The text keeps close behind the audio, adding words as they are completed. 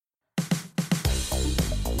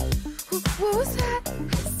What was that?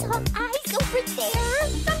 I saw eyes over there.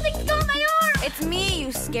 Something's got my arm. It's me, you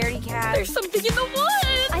scaredy cat. There's something in the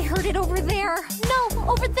woods. I heard it over there. No,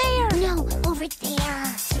 over there. No, over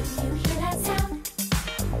there. Do you hear that sound?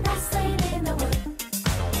 Rustling in the wood.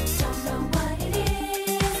 Don't know what it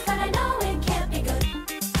is, but I know it can't be good.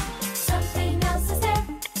 Something else is there.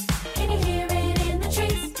 Can you hear it in the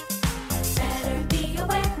trees? Better be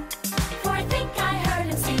aware, for I think I heard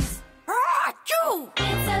him sneeze. Ah, achoo!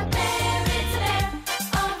 It's a bear,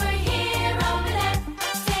 over here, over there.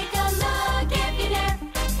 Take a look if you dare.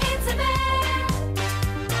 It's a bear.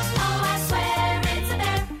 Oh, I swear it's a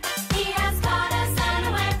bear. He has caught us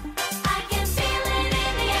unaware. I can feel it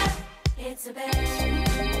in the air. It's a bear.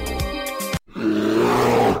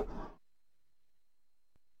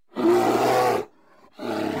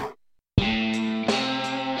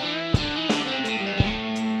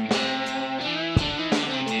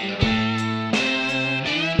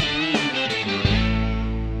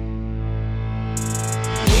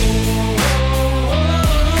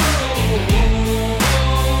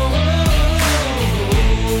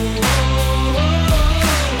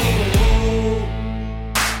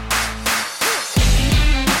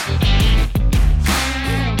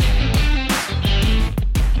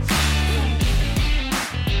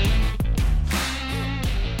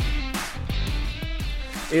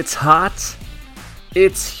 It's hot,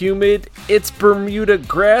 it's humid, it's Bermuda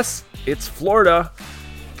grass, it's Florida.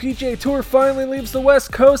 PGA Tour finally leaves the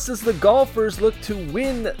West Coast as the golfers look to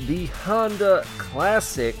win the Honda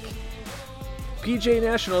Classic. PGA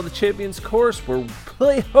National, the Champions Course, will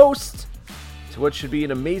play host to what should be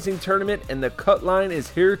an amazing tournament, and the Cutline is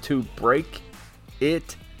here to break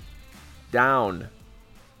it down.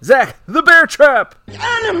 Zach, the Bear Trap!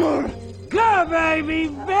 Animal! Good, baby!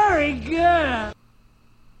 Very good!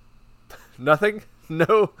 Nothing?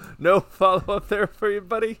 No follow-up there for you,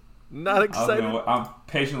 buddy? Not excited? I'm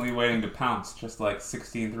patiently waiting to pounce, just like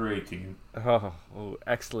 16 through 18. Oh,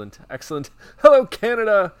 excellent. Hello,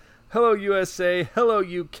 Canada. Hello, USA. Hello,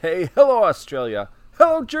 UK. Hello, Australia.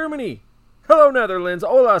 Hello, Germany. Hello, Netherlands.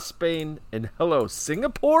 Hola, Spain. And hello,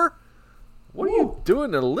 Singapore? What are you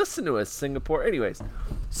doing to listen to us, Singapore? Anyways,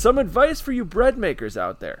 some advice for you bread makers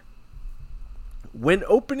out there. When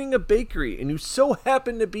opening a bakery and you so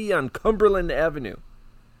happen to be on Cumberland Avenue,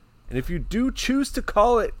 and if you do choose to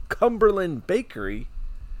call it Cumberland Bakery,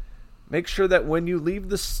 make sure that when you leave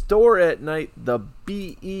the store at night, the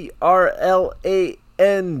BERLAND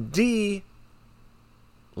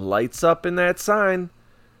lights up in that sign,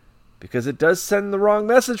 because it does send the wrong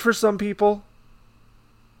message for some people.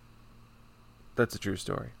 That's a true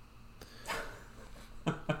story.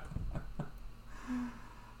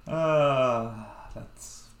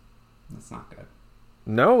 That's not good.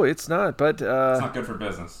 No, it's not, but it's not good for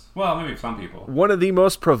business. Well, maybe some people. One of the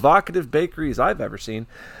most provocative bakeries I've ever seen.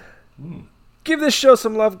 Give this show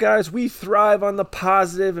some love, guys. We thrive on the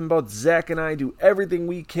positive, and both Zach and I do everything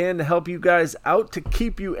we can to help you guys out, to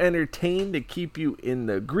keep you entertained, to keep you in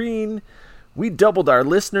the green. We doubled our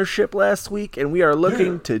listenership last week, and we are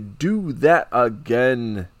looking to do that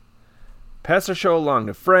again. Pass our show along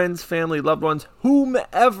to friends, family, loved ones,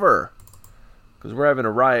 whomever, because we're having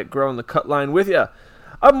a riot growing the cut line with you.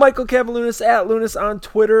 I'm Michael Cavalunas at Lunas on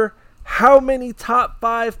Twitter. How many top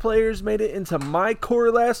 5 players made it into my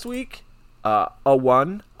core last week? A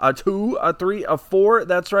 1, a 2, a 3, a 4.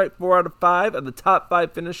 That's right, 4 out of 5 of the top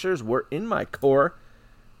 5 finishers were in my core.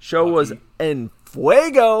 Show was en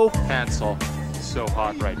fuego. Cancel. So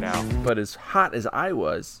hot right now. But as hot as I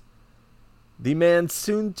was, the man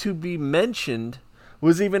soon to be mentioned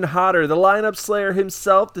was even hotter. The lineup slayer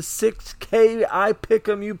himself, the 6K, I pick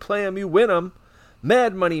 'em, you play 'em, you win 'em.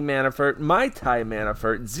 Mad Money Manafort, My Tai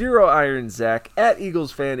Manafort, Zero Iron Zach, at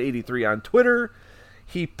EaglesFan83 on Twitter.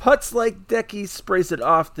 He putts like Decky, sprays it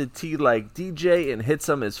off the tee like DJ, and hits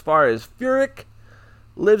him as far as Furyk.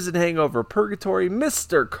 Lives in hangover purgatory,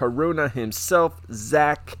 Mr. Corona himself,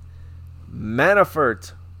 Zach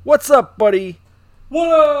Manafort. What's up, buddy?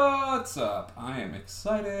 What's up? I am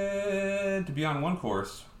excited to be on one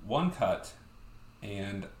course, one cut,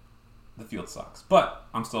 and the field sucks. But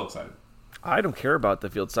I'm still excited. I don't care about the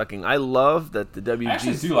field sucking. I love that the WGC... I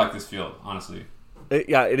actually do like this field, honestly.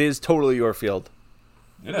 It is totally your field.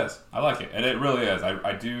 It is. I like it. And it really is.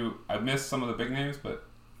 I miss some of the big names, but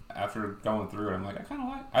after going through it, I'm like,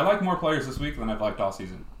 I like more players this week than I've liked all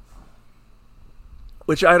season.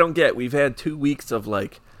 Which I don't get. We've had 2 weeks of,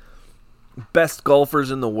 best golfers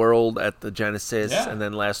in the world at the Genesis, and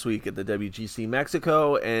then last week at the WGC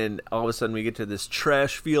Mexico, and all of a sudden we get to this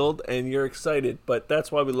trash field, and you're excited. But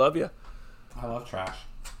that's why we love you. I love trash.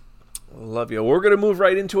 Love you. We're going to move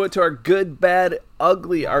right into it to our good, bad,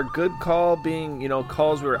 ugly. Our good call being,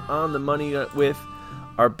 calls we were on the money with.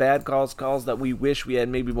 Our bad calls that we wish we had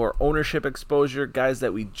maybe more ownership exposure. Guys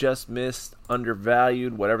that we just missed,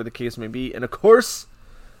 undervalued, whatever the case may be. And, of course,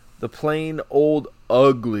 the plain old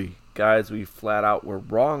ugly guys we flat out were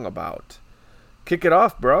wrong about. Kick it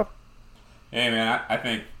off, bro. Hey, man, I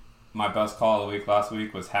think my best call of the week last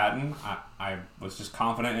week was Hatton. I was just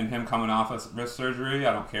confident in him coming off of wrist surgery.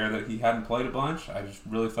 I don't care that he hadn't played a bunch. I just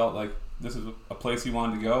really felt like this is a place he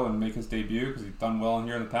wanted to go and make his debut because he's done well in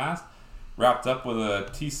here in the past. Wrapped up with a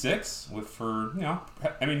T6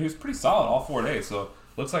 he was pretty solid all 4 days. So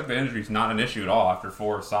looks like the injury's not an issue at all after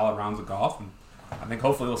 4 solid rounds of golf. And I think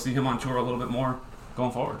hopefully we'll see him on tour a little bit more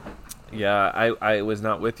going forward. Yeah, I was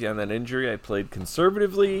not with you on that injury. I played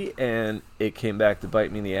conservatively, and it came back to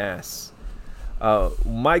bite me in the ass.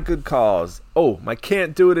 My good calls. Oh, my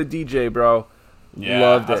can't do it a DJ, bro. Yeah,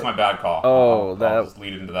 Loved that's it. my bad call. Oh, I'll just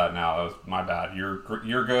lead into that now. That was my bad.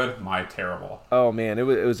 You're good. My terrible. Oh man, it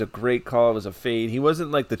was a great call. It was a fade. He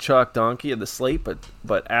wasn't like the chalk donkey of the slate,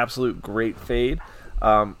 but absolute great fade.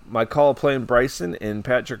 My call playing Bryson and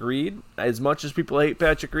Patrick Reed. As much as people hate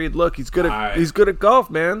Patrick Reed, look, he's good at golf,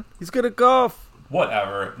 man. He's good at golf.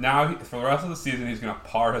 Whatever. Now for the rest of the season, he's gonna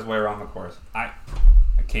par his way around the course. I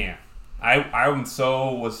can't. I was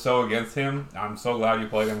so against him. I'm so glad you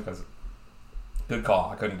played him because good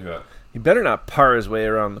call. I couldn't do it. He better not par his way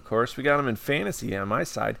around the course. We got him in fantasy on my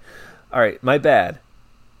side. All right, my bad.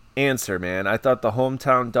 Answer, man. I thought the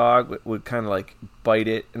hometown dog would kind of like bite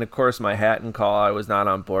it. And, of course, my Hatton call I was not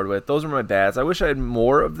on board with. Those were my bads. I wish I had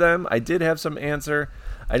more of them. I did have some answer.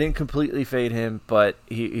 I didn't completely fade him, but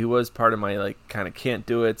he was part of my like kind of can't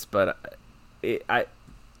do it. But it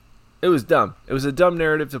was dumb. It was a dumb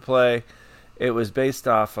narrative to play. It was based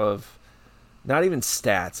off of not even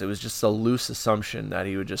stats. It was just a loose assumption that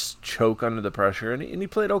he would just choke under the pressure, and he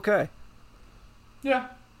played okay. Yeah,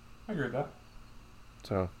 I agree with that.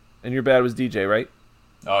 So, and your bad was DJ, right?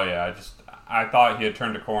 Oh yeah, I thought he had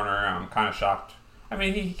turned a corner. I'm kind of shocked. I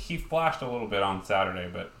mean, he flashed a little bit on Saturday,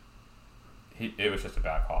 but it was just a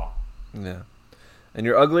bad call. Yeah. And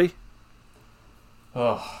you're ugly?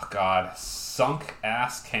 Oh God, sunk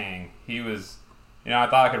ass Kang. He was. I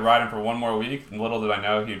thought I could ride him for one more week, and little did I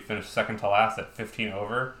know he'd finish second to last at 15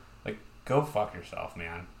 over. Like, go fuck yourself,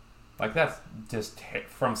 man. Like, that's just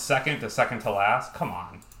from second to last. Come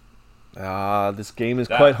on. This game is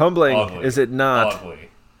quite humbling, ugly. Is it not?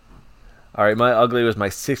 Ugly. All right, my ugly was my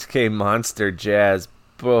 6K monster Jazz.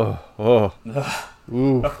 Oh.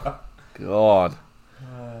 Ooh. God.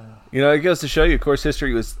 It goes to show you course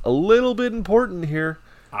history was a little bit important here.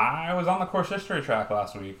 I was on the course history track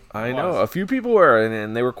last week. I know. A few people were,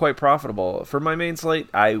 and they were quite profitable. For my main slate,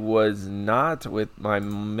 I was not with my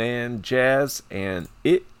man Jazz, and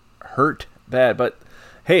it hurt bad. But,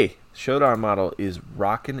 hey, Showdown model is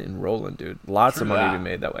rockin' and rollin', dude. Lots of money to be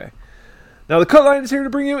made that way. Now, the Cutline is here to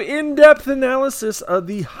bring you in-depth analysis of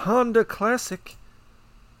the Honda Classic.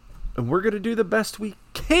 And we're going to do the best we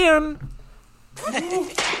can.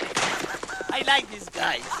 I like these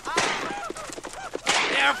guys.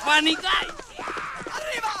 They're funny guys.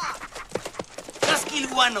 Just kill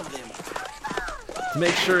one of them.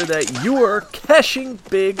 Make sure that you are cashing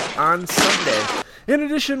big on Sunday. In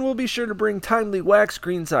addition, we'll be sure to bring timely wax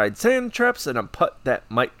greenside sand traps and a putt that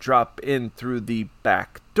might drop in through the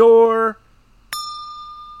back door.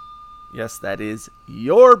 Yes, that is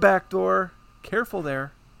your back door. Careful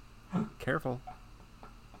there. Careful.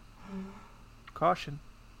 Caution.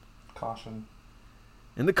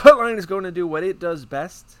 And the Cutline is going to do what it does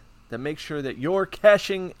best to make sure that you're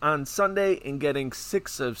cashing on Sunday and getting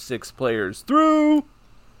 6 of 6 players through.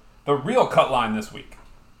 The real Cutline this week.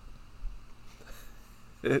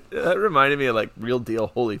 That reminded me of like Real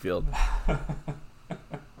Deal Holyfield.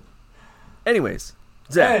 Anyways,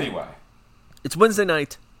 Zach. Anyway. It's Wednesday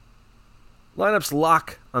night. Lineups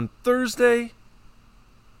lock on Thursday.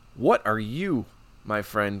 What are you, my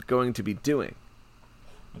friend, going to be doing?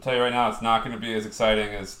 I'll tell you right now, it's not going to be as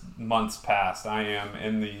exciting as months past. I am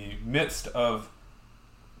in the midst of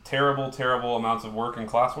terrible, terrible amounts of work and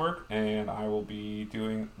classwork, and I will be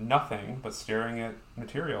doing nothing but staring at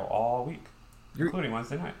material all week, including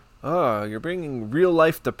Wednesday night. Oh, you're bringing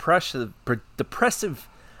real-life depressive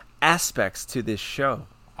aspects to this show.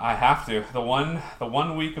 I have to. The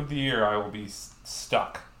one week of the year I will be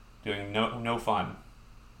stuck doing no fun.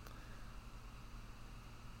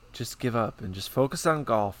 Just give up and just focus on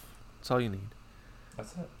golf. That's all you need.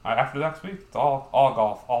 That's it. After next week, it's all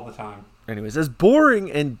golf, all the time. Anyways, as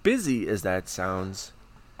boring and busy as that sounds,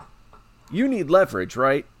 you need leverage,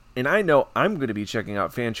 right? And I know I'm going to be checking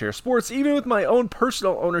out Fanshare Sports, even with my own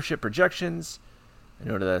personal ownership projections. I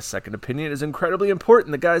know that a second opinion is incredibly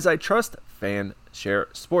important. The guys I trust,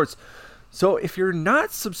 Fanshare Sports. So if you're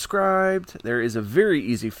not subscribed, there is a very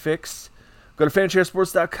easy fix. Go to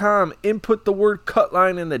fansharesports.com, input the word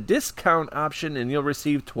Cutline in the discount option, and you'll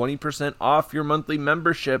receive 20% off your monthly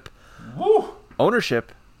membership. Woo!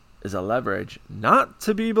 Ownership is a leverage not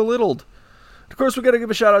to be belittled. Of course, we got to give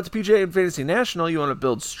a shout out to PJ and Fantasy National. You want to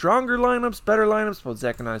build stronger lineups, better lineups. Both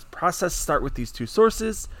Zach and I's process start with these two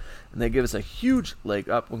sources, and they give us a huge leg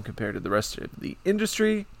up when compared to the rest of the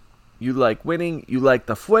industry. You like winning, you like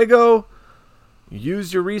the fuego.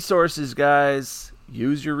 Use your resources, guys.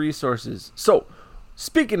 Use your resources. So,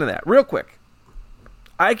 speaking of that, real quick,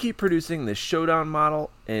 I keep producing this showdown model,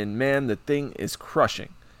 and man, the thing is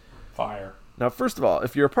crushing. Fire. Now, first of all,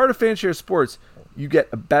 if you're a part of Fanshare Sports, you get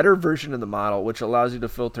a better version of the model, which allows you to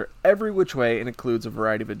filter every which way and includes a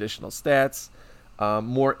variety of additional stats,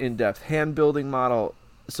 more in-depth hand-building model.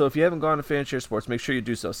 So if you haven't gone to Fanshare Sports, make sure you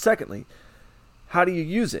do so. Secondly, how do you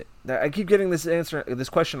use it? Now, I keep getting this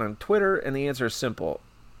question on Twitter, and the answer is simple.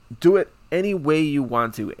 Do it any way you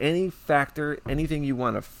want to. Any factor, anything you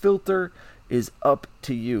want to filter is up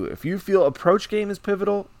to you. If you feel approach game is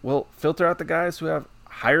pivotal, well, filter out the guys who have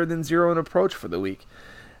higher than 0 in approach for the week.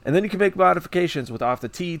 And then you can make modifications with off the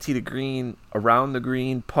tee, tee to green, around the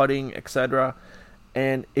green, putting, etc.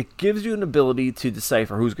 And it gives you an ability to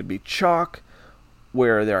decipher who's going to be chalk,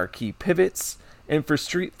 where there are key pivots. And for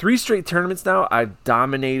 3 straight tournaments now, I've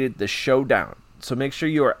dominated the showdown. So make sure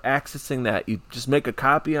you are accessing that. You just make a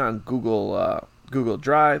copy on Google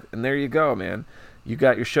Drive, and there you go, man. You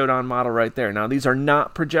got your showdown model right there. Now, these are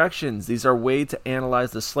not projections. These are ways to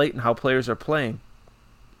analyze the slate and how players are playing.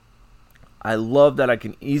 I love that I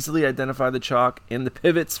can easily identify the chalk and the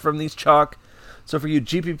pivots from these chalk. So for you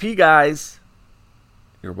GPP guys,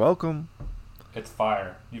 you're welcome. It's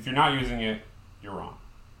fire. If you're not using it, you're wrong.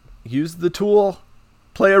 Use the tool.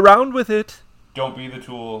 Play around with it. Don't be the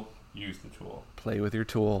tool. Use the tool. Play with your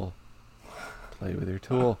tool. Play with your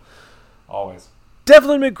tool. Always.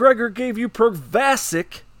 Devlin McGregor gave you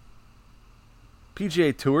Pervasic.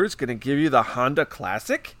 PGA Tour's going to give you the Honda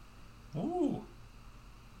Classic. Ooh.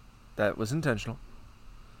 That was intentional.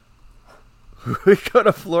 We go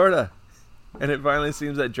to Florida, and it finally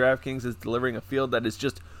seems that DraftKings is delivering a field that is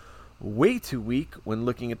just way too weak when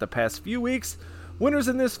looking at the past few weeks. Winners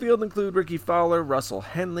in this field include Ricky Fowler, Russell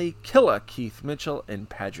Henley, Killa, Keith Mitchell, and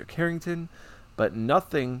Patrick Harrington, but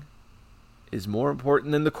nothing is more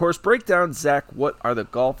important than the course breakdown. Zach, what are the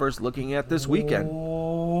golfers looking at this weekend?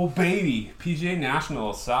 Oh, baby. PGA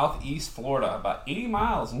National, Southeast Florida, about 80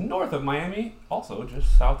 miles north of Miami, also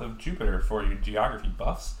just south of Jupiter for you geography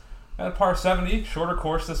buffs. At a par 70, shorter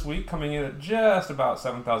course this week, coming in at just about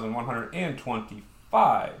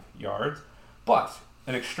 7,125 yards, but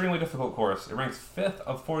an extremely difficult course. It ranks 5th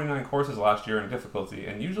of 49 courses last year in difficulty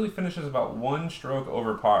and usually finishes about 1 stroke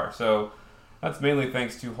over par. So that's mainly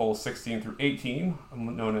thanks to holes 16 through 18,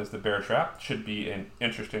 known as the Bear Trap. Should be an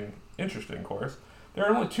interesting course. There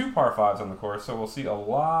are only 2 par 5s on the course, so we'll see a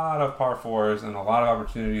lot of par 4s and a lot of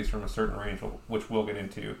opportunities from a certain range, which we'll get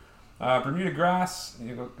into. Bermuda grass,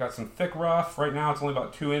 you got some thick rough. Right now it's only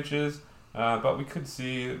about 2 inches, but we could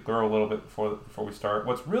see it grow a little bit before we start.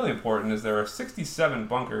 What's really important is there are 67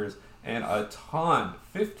 bunkers and a ton,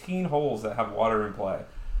 15 holes that have water in play.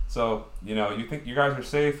 So, you think you guys are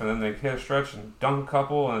safe, and then they hit a stretch and dunk a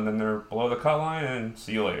couple, and then they're below the cut line, and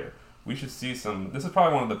see you later. We should see some. This is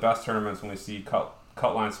probably one of the best tournaments when we see cut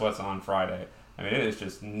line sweats on Friday. I mean, it is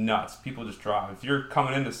just nuts. People just drive. If you're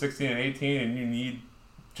coming into 16 and 18 and you need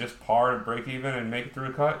just par to break even and make it through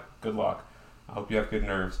a cut, good luck. I hope you have good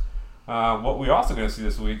nerves. What we're also going to see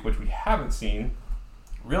this week, which we haven't seen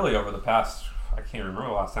really over the past, I can't remember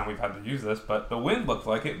the last time we've had to use this, but the wind looks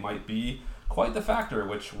like it might be quite the factor,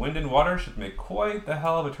 which wind and water should make quite the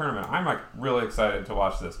hell of a tournament. I'm really excited to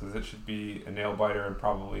watch this because it should be a nail biter and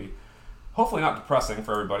hopefully not depressing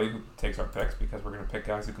for everybody who takes our picks, because we're going to pick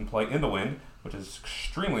guys who can play in the wind, which is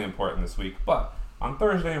extremely important this week. But on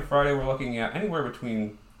Thursday and Friday, we're looking at anywhere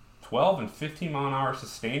between 12 and 15 mile an hour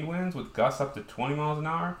sustained winds with gusts up to 20 miles an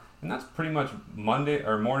hour, and that's pretty much Monday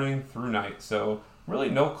or morning through night. So really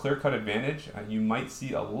no clear-cut advantage. You might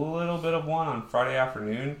see a little bit of one on Friday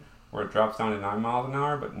afternoon where it drops down to 9 miles an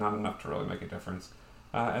hour, but not enough to really make a difference.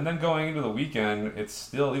 And then going into the weekend, it's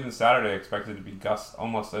still, even Saturday, expected to be gusts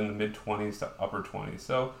almost in the mid-20s to upper 20s.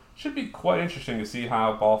 So should be quite interesting to see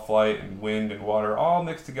how ball flight and wind and water all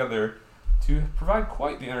mix together to provide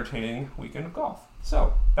quite the entertaining weekend of golf.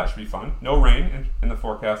 So that should be fun. No rain in the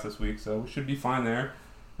forecast this week, so we should be fine there.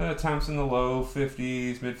 Temps in the low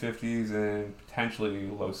 50s, mid 50s, and potentially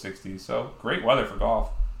low 60s. So great weather for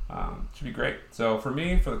golf. Should be great. So for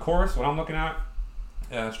me, for the course, what I'm looking at,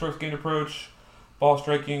 strokes gained approach, ball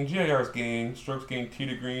striking, GIR's gain, strokes gained tee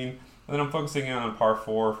to green, and then I'm focusing in on par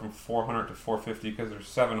 4 from 400 to 450 because there's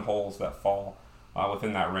 7 holes that fall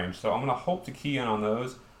within that range. So I'm going to hope to key in on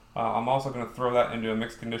those. I'm also going to throw that into a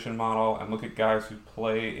mixed condition model and look at guys who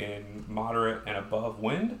play in moderate and above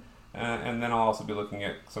wind, and then I'll also be looking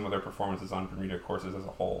at some of their performances on Bermuda courses as a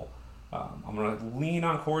whole. I'm going to lean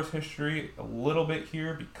on course history a little bit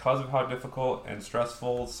here because of how difficult and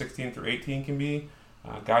stressful 16 through 18 can be.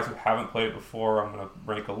 Guys who haven't played it before, I'm going to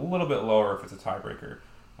rank a little bit lower if it's a tiebreaker.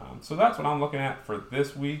 So that's what I'm looking at for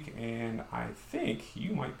this week, and I think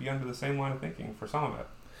you might be under the same line of thinking for some of it.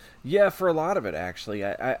 Yeah, for a lot of it, actually.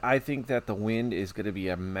 I think that the wind is going to be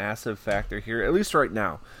a massive factor here, at least right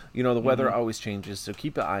now. You know, the weather always changes, so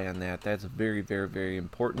keep an eye on that. That's very, very, very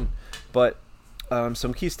important. But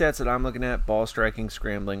some key stats that I'm looking at: ball striking,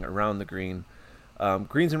 scrambling around the green,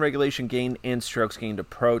 greens in regulation gain, and strokes gained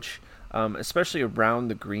approach, especially around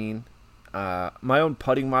the green. My own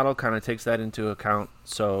putting model kind of takes that into account.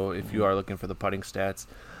 So if you are looking for the putting stats,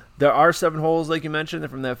 there are 7 holes, like you mentioned,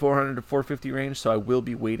 from that 400 to 450 range. So I will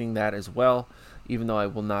be weighting that as well, even though I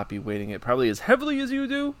will not be weighting it probably as heavily as you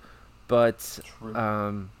do. But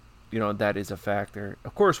you know, that is a factor.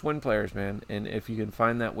 Of course, wind players, man. And if you can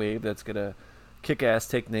find that wave that's gonna kick ass,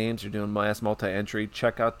 take names, you're doing mass multi-entry,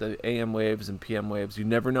 check out the AM waves and PM waves. You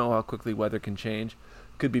never know how quickly weather can change.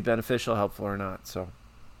 Could be beneficial, helpful, or not. So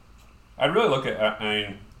I'd really look at, I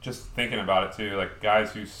mean, just thinking about it too, like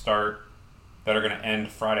guys who start that are going to end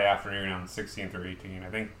Friday afternoon on 16th or 18th.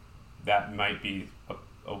 I think that might be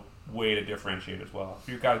a way to differentiate as well. If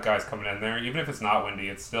you've got guys coming in there, even if it's not windy,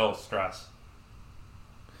 it's still stress.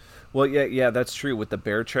 Well, yeah, that's true. With the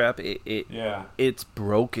bear trap, it's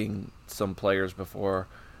broken some players before.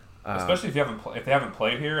 Especially if they haven't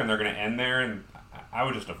played here and they're going to end there, and I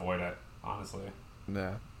would just avoid it, honestly.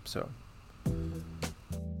 Yeah. So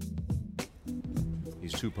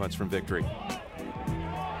he's 2 putts from victory.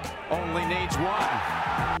 Only needs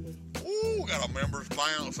 1. Ooh, got a members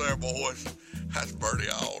bounce there, boys. That's birdie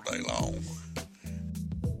all day long.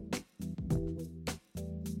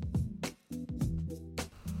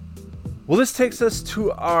 Well, this takes us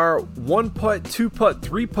to our 1-putt, 2-putt,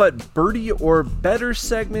 3-putt birdie or better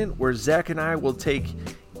segment, where Zach and I will take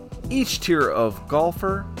each tier of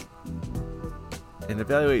golfer and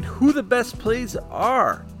evaluate who the best plays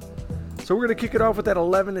are. So we're going to kick it off with that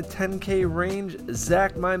 11 to 10K range.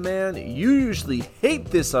 Zach, my man, you usually hate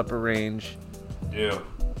this upper range. Do.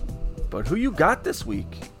 But who you got this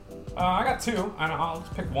week? I got 2, and I'll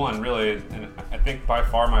just pick one, really. And I think by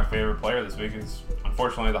far my favorite player this week is,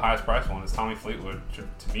 unfortunately, the highest priced one is Tommy Fleetwood.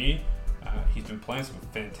 To me, he's been playing some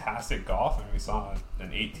fantastic golf. I mean, we saw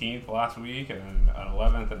an 18th last week and an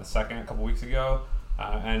 11th and a 2nd a couple weeks ago.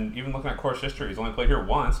 And even looking at course history, he's only played here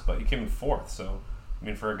once, but he came in 4th. So, I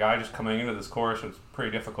mean, for a guy just coming into this course, it's pretty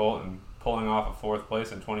difficult, and pulling off a 4th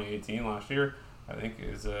place in 2018 last year, I think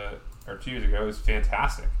or 2 years ago, is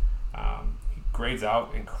fantastic. He grades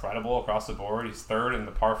out incredible across the board. He's 3rd in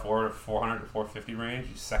the par 4 to 400 to 450 range.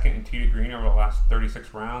 He's 2nd in tee to green over the last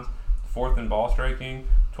 36 rounds, 4th in ball striking,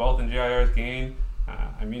 12th in GIR's gain.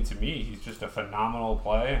 I mean, to me, he's just a phenomenal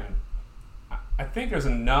play, and I think there's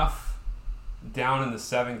enough down in the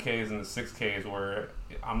 7Ks and the 6Ks where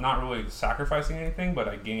I'm not really sacrificing anything, but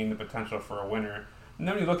I gain the potential for a winner. And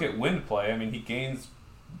then when you look at wind play, I mean, he gains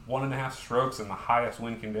 1.5 strokes in the highest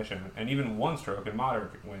wind condition, and even 1 stroke in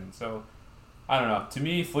moderate wind. So, I don't know. To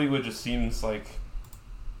me, Fleetwood just seems like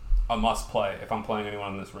a must play if I'm playing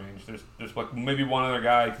anyone in this range. There's like maybe one other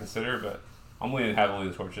guy I'd consider, but I'm leaning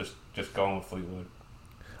heavily towards just going with Fleetwood.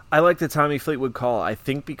 I like the Tommy Fleetwood call. I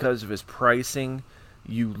think because of his pricing,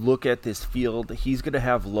 you look at this field, he's going to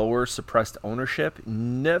have lower suppressed ownership.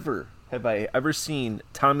 Never have I ever seen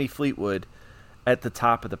Tommy Fleetwood at the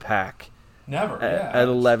top of the pack. Never, at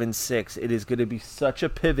 11-6. It is going to be such a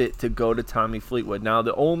pivot to go to Tommy Fleetwood. Now,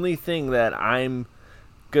 the only thing that I'm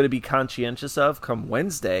going to be conscientious of come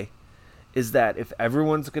Wednesday is that if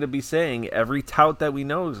everyone's going to be saying, every tout that we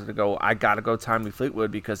know is going to go, I got to go Tommy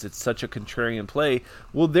Fleetwood because it's such a contrarian play,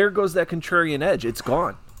 well, there goes that contrarian edge. It's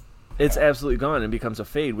gone. It's absolutely gone and becomes a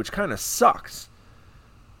fade, which kind of sucks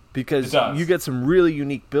because you get some really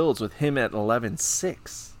unique builds with him at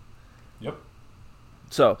 11-6. Yep.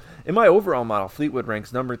 So, in my overall model, Fleetwood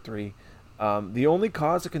ranks number 3. The only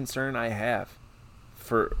cause of concern I have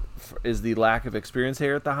for is the lack of experience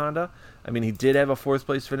here at the Honda. I mean, he did have a 4th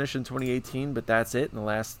place finish in 2018, but that's it in the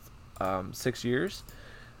last 6 years.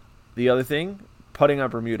 The other thing, putting on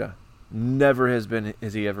Bermuda. Never has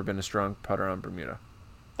he ever been a strong putter on Bermuda.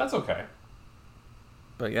 That's okay.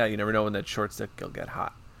 But yeah, you never know when that short stick will get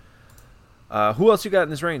hot. Who else you got in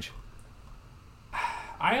this range?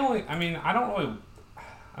 I don't really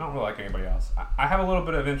like anybody else. I have a little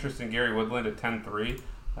bit of interest in Gary Woodland at 10-3.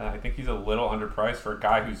 I think he's a little underpriced for a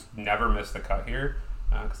guy who's never missed the cut here.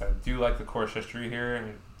 Because I do like the course history here.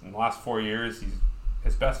 And in the last 4 years,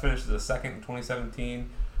 his best finish is a second in 2017.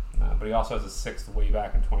 But he also has a sixth way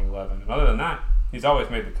back in 2011. And other than that, he's always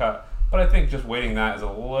made the cut. But I think just weighting that is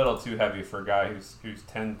a little too heavy for a guy who's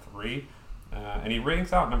 10-3. And he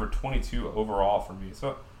ranks out number 22 overall for me.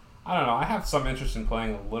 So, I don't know. I have some interest in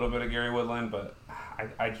playing a little bit of Gary Woodland, but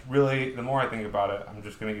I really, the more I think about it, I'm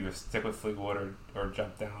just going to either stick with Fleetwood or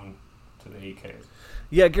jump down to the 8Ks.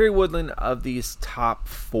 Yeah, Gary Woodland, of these top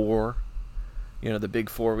four, the big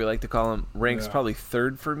four we like to call him, ranks probably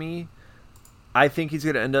third for me. I think he's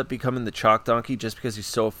going to end up becoming the chalk donkey just because he's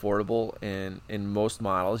so affordable, and in most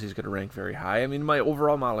models he's going to rank very high. I mean, my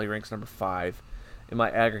overall model he ranks number 5. In my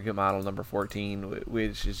aggregate model, number 14,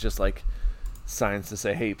 which is just like signs to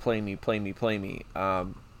say, hey, play me.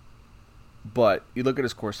 But you look at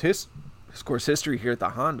his course history here at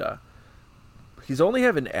the Honda, he's only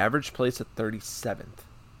have an average place at 37th.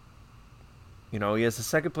 He has a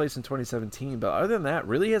second place in 2017, but other than that,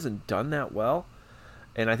 really hasn't done that well.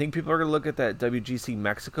 And I think people are going to look at that WGC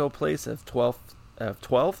Mexico place of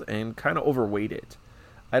 12th and kind of overweight it.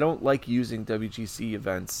 I don't like using WGC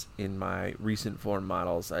events in my recent form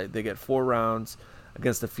models. They get 4 rounds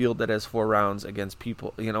against a field that has 4 rounds against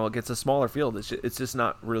people, against a smaller field. It's just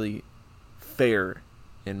not really fair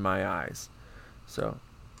in my eyes. So,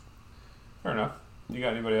 fair enough. You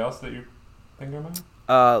got anybody else that you're thinking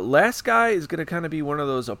about? Last guy is going to kind of be one of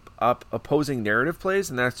those opposing narrative plays,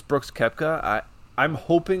 and that's Brooks Koepka. I'm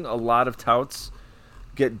hoping a lot of touts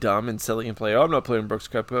get dumb and silly and play, I'm not playing Brooks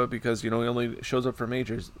Koepka because, he only shows up for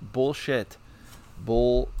majors. Bullshit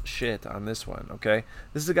on this one, okay?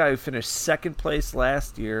 This is a guy who finished second place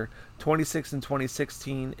last year, 26th in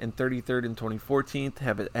 2016, and 33rd in 2014.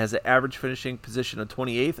 Has an average finishing position of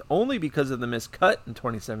 28th, only because of the missed cut in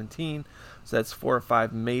 2017. So that's 4 or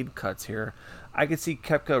 5 made cuts here. I could see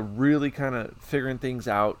Koepka really kind of figuring things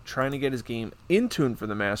out, trying to get his game in tune for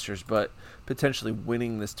the Masters, but potentially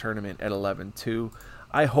winning this tournament at 11-2.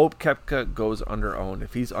 I hope Koepka goes under owned.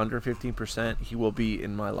 If he's under 15%, he will be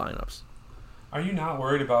in my lineups. Are you not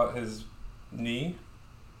worried about his knee?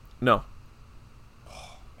 No.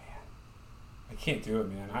 Oh, man. I can't do it,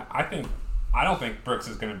 man. I don't think Brooks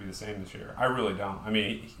is going to be the same this year. I really don't. I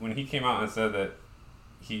mean, when he came out and said that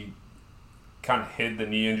he kind of hid the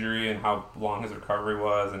knee injury and how long his recovery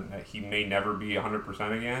was and that he may never be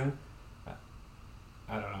 100% again,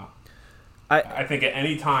 I don't know. I think at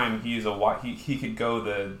any time he could go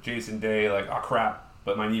the Jason Day, like, oh crap,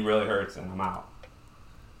 but my knee really hurts and I'm out.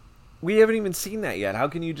 We haven't even seen that yet. How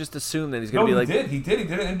can you just assume that he's going to be like... He did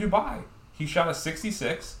it in Dubai. He shot a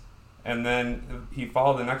 66, and then he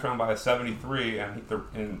followed the next round by a 73, and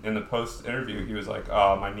in the post interview he was like,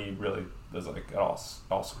 oh, my knee really was like all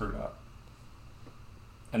screwed up.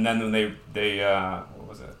 And then when they what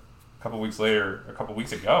was it? A couple weeks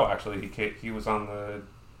ago actually, he was on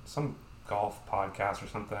some golf podcast or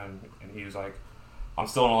something, and he was like, I'm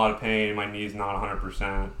still in a lot of pain, my knee's not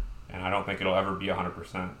 100%, and I don't think it'll ever be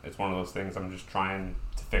 100%. It's one of those things I'm just trying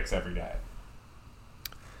to fix every day.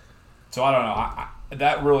 So I don't know.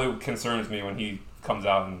 That really concerns me when he comes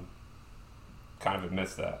out and kind of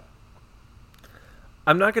admits that.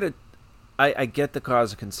 I'm not going to... I get the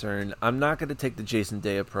cause of concern. I'm not going to take the Jason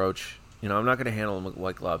Day approach. I'm not going to handle him with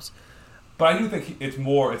white gloves. But I do think it's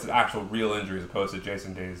an actual real injury as opposed to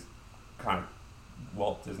Jason Day's kind of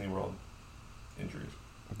Walt Disney World injuries.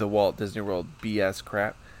 The Walt Disney World BS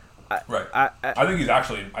crap. Right. I think he's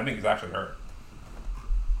actually hurt.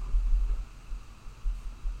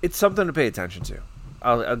 It's something to pay attention to.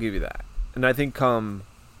 I'll give you that. And I think come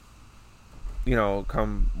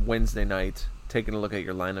Wednesday night, taking a look at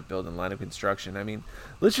your lineup build and lineup construction, I mean,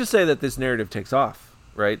 let's just say that this narrative takes off,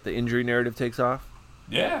 right? The injury narrative takes off.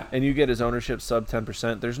 Yeah. And you get his ownership sub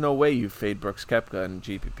 10%. There's no way you fade Brooks Koepka and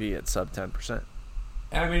GPP at sub 10%.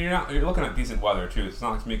 And I mean, you're looking at decent weather too. It's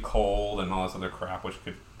not going to be cold and all this other crap, which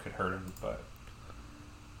could hurt him, but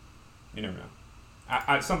you never know.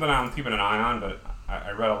 Something I'm keeping an eye on, but I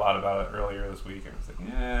read a lot about it earlier this week, and I was like,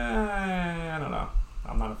 I don't know.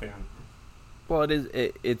 I'm not a fan. Well,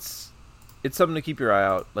 it's something to keep your eye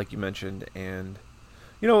out, like you mentioned, and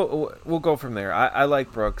we'll go from there. I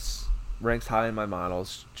like Brooks, ranks high in my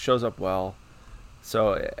models, shows up well,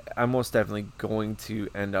 so I'm most definitely going to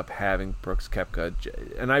end up having Brooks Koepka,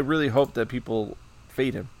 and I really hope that people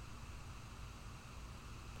fade him.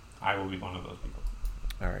 I will be one of those people.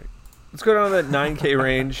 All right. Let's go down to that 9K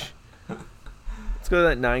range. Let's go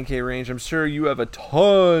to that 9K range. I'm sure you have a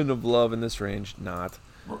ton of love in this range. Not.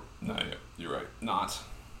 No, you're right. Not.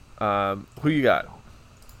 Who you got?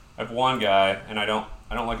 I have one guy, and I don't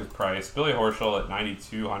like his price. Billy Horschel at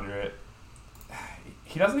 9,200.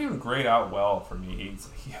 He doesn't even grade out well for me.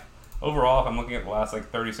 Overall, if I'm looking at the last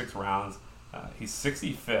 36 rounds, he's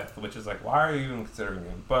 65th, which is why are you even considering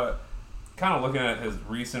him? But kind of looking at his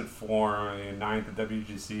recent form, 9th at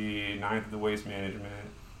WGC, 9th at the Waste Management.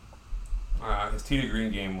 His tee to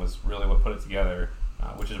green game was really what put it together,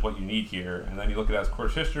 which is what you need here. And then you look at his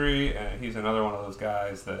course history, and he's another one of those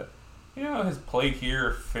guys that, has played here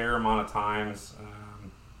a fair amount of times.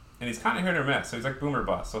 And he's kind of hit or miss. So he's like boom or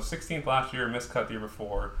bust. So 16th last year, missed cut the year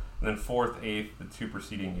before, and then 4th, 8th the 2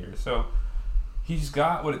 preceding years. So he's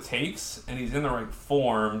got what it takes, and he's in the right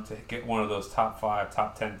form to get one of those top 5,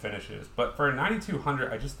 top 10 finishes. But for a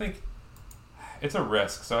 9,200, I just think it's a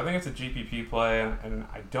risk. So I think it's a GPP play, and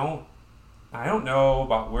I don't know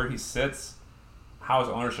about where he sits, how his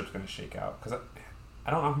ownership's going to shake out. Because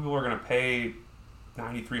I don't know if people are going to pay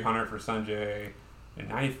 9,300 for Sanjay and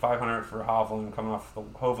 9,500 for Hovland coming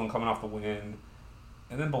off the win.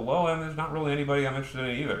 And then below him, there's not really anybody I'm interested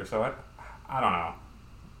in either. So I don't know.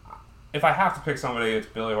 If I have to pick somebody, it's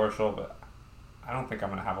Billy Horschel, but I don't think I'm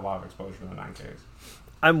going to have a lot of exposure in the 9Ks.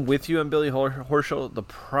 I'm with you on Billy Horschel. The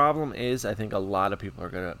problem is I think a lot of people are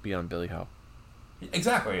going to be on Billy Ho.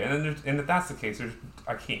 Exactly. And if that's the case,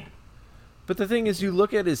 I can't. But the thing is, you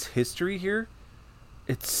look at his history here,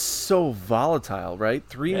 it's so volatile, right?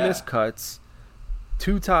 3 missed cuts,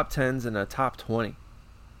 2 top 10s, and a top 20.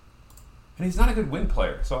 And he's not a good wind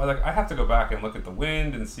player. So I have to go back and look at the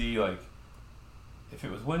wind and see if it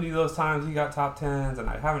was windy those times he got top 10s, and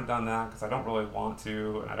I haven't done that because I don't really want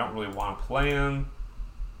to, and I don't really want to play him.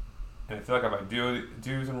 And I feel like if I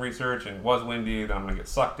do some research and it was windy, then I'm going to get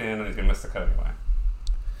sucked in and he's going to miss the cut anyway.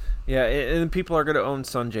 Yeah, and people are going to own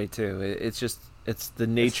Sanjay too. It's the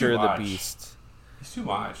nature of the beast. He's too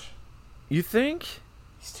much. You think?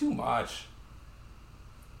 He's too much.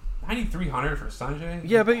 9,300 for Sanjay?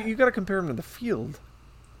 Yeah, but you got to compare him to the field.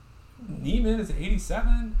 Neiman is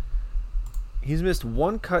 87. He's missed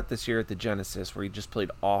 1 cut this year at the Genesis where he just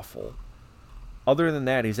played awful. Other than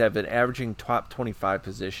that, he's had an averaging top 25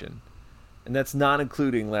 position. And that's not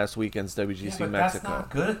including last weekend's WGC Mexico.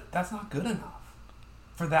 That's not good enough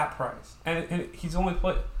for that price. And he's only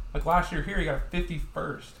played, last year here, he got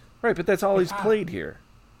 51st. Right, but that's all he's played here.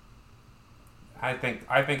 I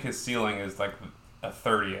think his ceiling is a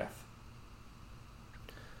 30th.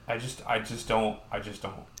 I just don't.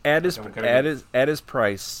 At his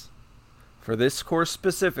price, for this course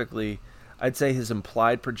specifically, I'd say his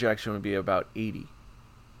implied projection would be about 80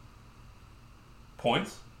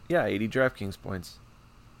 points. Yeah, 80 DraftKings points.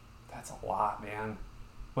 That's a lot, man.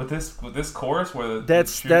 With this course, where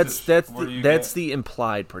that's the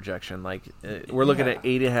implied projection. We're looking at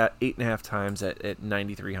 8.5 times at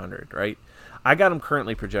 9,300, right? I got him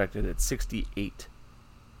currently projected at 68.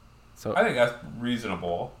 So I think that's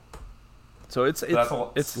reasonable. So it's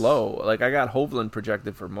low. I got Hovland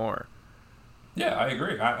projected for more. Yeah, I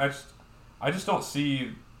agree. I just don't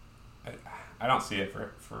see. I don't see it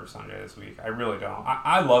for Sanjay this week. I really don't.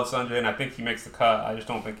 I love Sanjay, and I think he makes the cut. I just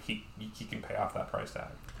don't think he can pay off that price tag.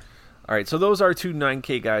 All right, so those are 2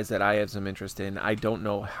 9K guys that I have some interest in. I don't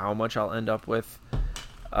know how much I'll end up with.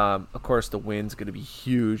 Of course, the wind's going to be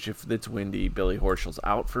huge. If it's windy, Billy Horschel's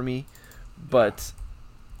out for me. But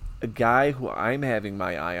a guy who I'm having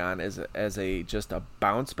my eye on as just a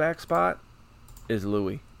bounce back spot is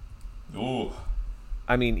Louis. Ooh.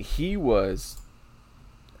 I mean, he was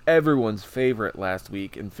everyone's favorite last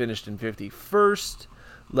week and finished in 51st.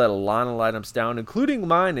 Let a lot of lineups down, including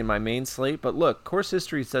mine in my main slate. But look, course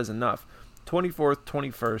history says enough. 24th,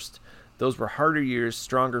 21st. Those were harder years,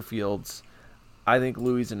 stronger fields. I think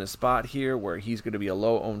Louis in a spot here where he's going to be a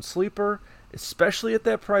low-owned sleeper, especially at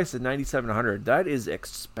that price at 9,700. That is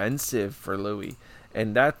expensive for Louis,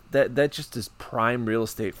 and that just is prime real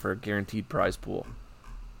estate for a guaranteed prize pool.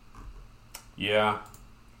 Yeah,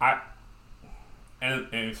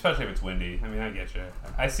 and especially if it's windy. I mean, I get you.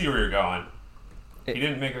 I see where you're going. He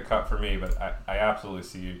didn't make a cut for me, but I absolutely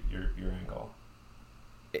see your angle.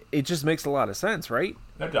 It just makes a lot of sense, right?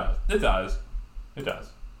 It does.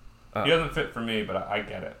 He doesn't fit for me, but I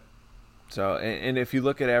get it. So, and if you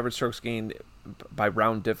look at average strokes gained by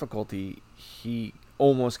round difficulty, he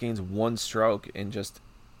almost gains 1 stroke in just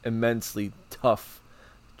immensely tough,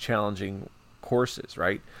 challenging courses,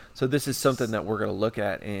 right? So this is something that we're going to look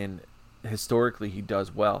at, and historically he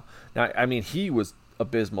does well. Now, I mean, he was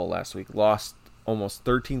abysmal last week. Lost almost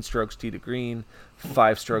 13 strokes tee to green,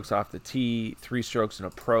 5 strokes off the tee, 3 strokes in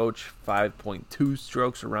approach, 5.2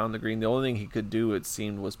 strokes around the green. The only thing he could do, it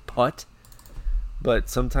seemed, was putt. But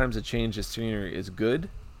sometimes a change of scenery is good,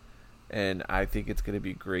 and I think it's going to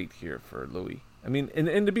be great here for Louis. I mean,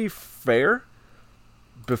 and to be fair,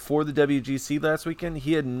 before the WGC last weekend,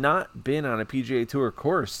 he had not been on a PGA Tour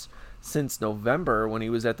course since November when he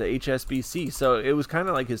was at the HSBC. So it was kind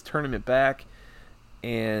of like his tournament back,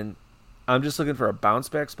 and I'm just looking for a bounce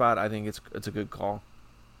back spot. I think it's a good call.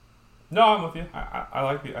 No, I'm with you. I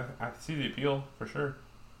like I see the appeal for sure.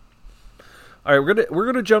 All right, we're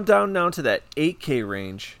gonna jump down now to that 8K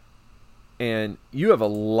range, and you have a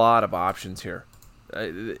lot of options here.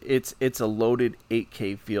 It's a loaded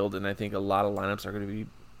 8K field, and I think a lot of lineups are going to be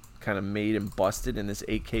kind of made and busted in this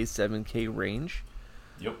 8K, 7K range.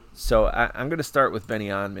 Yep. So I'm going to start with Benny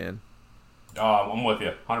On, man. I'm with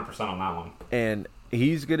you 100% on that one. And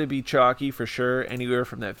he's going to be chalky for sure, anywhere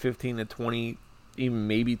from that 15 to 20, even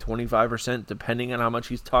maybe 25%, depending on how much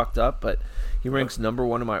he's talked up. But he ranks number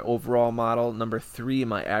 1 in my overall model, number 3 in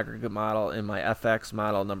my aggregate model, and my FX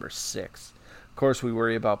model, number 6. Of course, we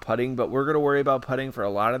worry about putting, but we're going to worry about putting for a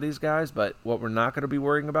lot of these guys. But what we're not going to be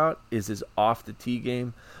worrying about is his off-the-tee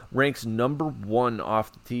game. Ranks number 1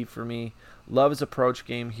 off the tee for me. Love his approach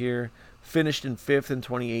game here. Finished in 5th in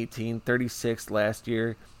 2018, 36th last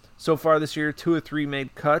year. So far this year, 2 of 3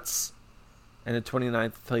 made cuts, and a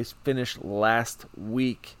 29th place finish last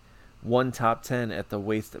week. 1 top 10 at the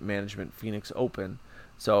Waste Management Phoenix Open.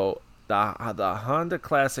 So the Honda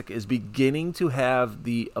Classic is beginning to have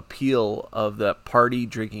the appeal of the party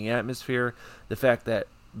drinking atmosphere. The fact that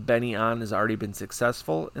Benny On has already been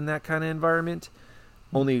successful in that kind of environment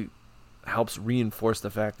only helps reinforce the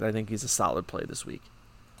fact that I think he's a solid play this week.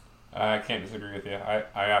 I can't disagree with you. I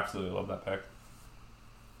absolutely love that pick.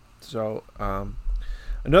 So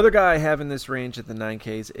another guy I have in this range at the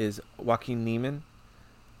 9Ks is Joaquin Niemann.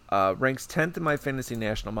 Ranks 10th in my fantasy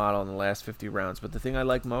national model in the last 50 rounds. But the thing I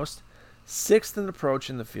like most, 6th in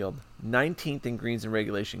approach in the field, 19th in greens and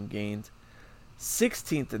regulation gained,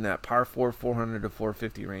 16th in that par 4 400 to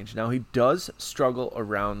 450 range. Now, he does struggle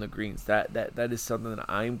around the greens. That is something that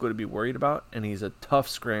I'm going to be worried about, and he's a tough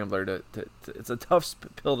scrambler. It's a tough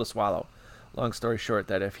pill to swallow. Long story short,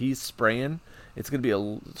 that if he's spraying, it's going to be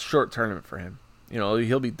a short tournament for him. You know,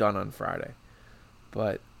 he'll be done on Friday.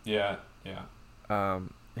 But yeah.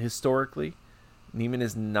 Historically, Niemann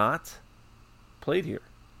has not played here,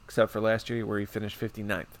 except for last year where he finished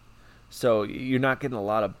 59th. So you're not getting a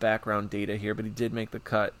lot of background data here, but he did make the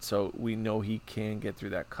cut, so we know he can get through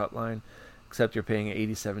that cut line, except you're paying an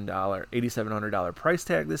 $8,700 price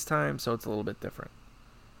tag this time, so it's a little bit different.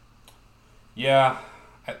 Yeah,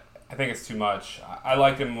 I think it's too much. I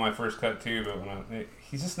liked him in my first cut too, but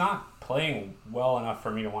he's just not playing well enough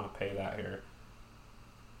for me to want to pay that here.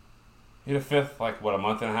 He had a 5th, a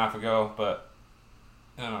month and a half ago, but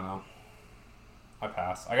I don't know. I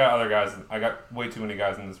pass. I got other guys. I got way too many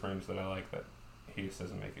guys in this range that I like that he just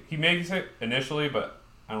doesn't make it. He makes it initially, but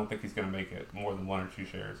I don't think he's going to make it more than 1 or 2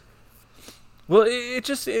 shares. Well,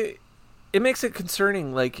 it makes it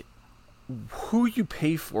concerning, who you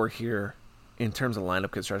pay for here in terms of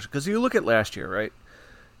lineup construction. Because you look at last year, right?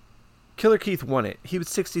 Killer Keith won it. He was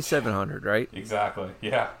 6,700, right? Exactly,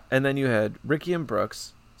 yeah. And then you had Ricky and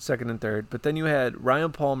Brooks, 2nd and 3rd. But then you had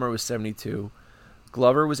Ryan Palmer was 72.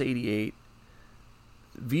 Glover was 88.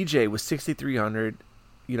 VJ was 6,300.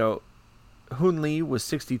 Hoon Lee was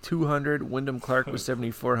 6,200. Wyndham Clark was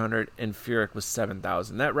 7,400. And Furyk was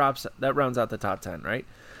 7,000. That rounds out the top 10, right?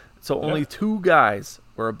 So only 2 guys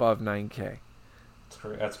were above 9K.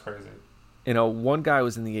 That's crazy. One guy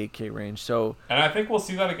was in the 8K range. So, and I think we'll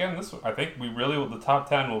see that again this week. I think the top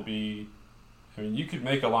 10 will be. I mean, you could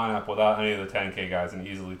make a lineup without any of the 10K guys and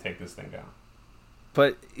easily take this thing down.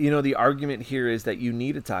 But, the argument here is that you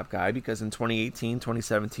need a top guy because in 2018,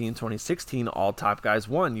 2017, 2016, all top guys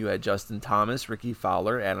won. You had Justin Thomas, Ricky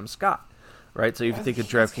Fowler, Adam Scott, right? So if you think of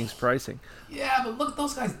DraftKings pricing. Yeah, but look,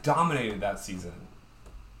 those guys dominated that season.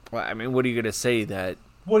 Well, I mean, what are you going to say that?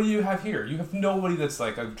 What do you have here? You have nobody that's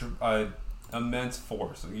like a immense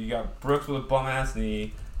force. You got Brooks with a bum-ass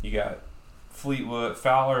knee. You got Fleetwood,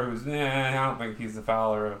 Fowler, who's, I don't think he's the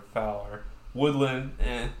Fowler of Fowler. Woodland,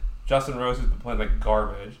 Justin Rose, who's been playing like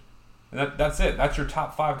garbage. And that's it. That's your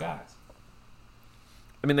top 5 guys.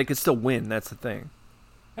 I mean, they could still win. That's the thing.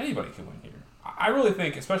 Anybody can win here. I really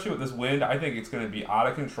think, especially with this wind, I think it's going to be out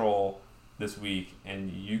of control this week,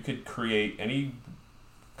 and you could create any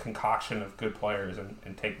concoction of good players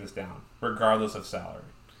and take this down, regardless of salary.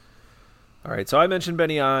 All right, so I mentioned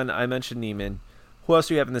Benny On. I mentioned Niemann. Who else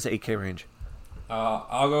do you have in this 8K range?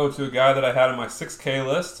 I'll go to a guy that I had on my 6K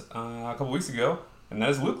list a couple weeks ago, and that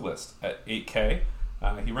is Luke List at 8K.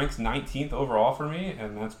 He ranks 19th overall for me,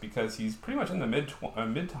 and that's because he's pretty much in the mid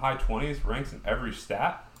to high 20s, ranks in every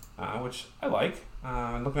stat, which I like.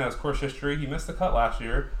 And looking at his course history, he missed the cut last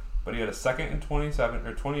year, but he had a second in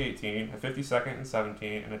 2018, a 52nd in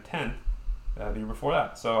 17, and a 10th the year before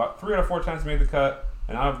that. So 3 out of 4 times he made the cut,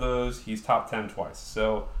 and out of those, he's top 10 twice.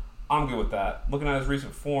 So I'm good with that. Looking at his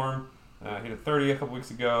recent form, he had a 30 a couple weeks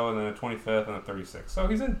ago, and then a 25th and a 36. So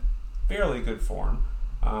he's in fairly good form.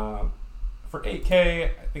 For 8K,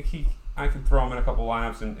 I think I can throw him in a couple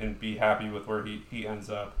lineups and be happy with where he ends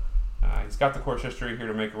up. He's got the course history here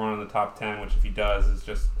to make a run in the top 10, which if he does is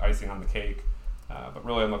just icing on the cake. But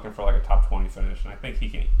really, I'm looking for like a top 20 finish, and I think he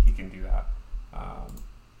can do that.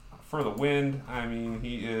 For the wind, I mean,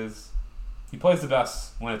 he plays the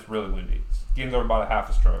best when it's really windy. Gains over about a half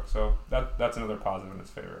a stroke, so that's another positive in his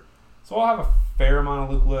favor. So I'll have a fair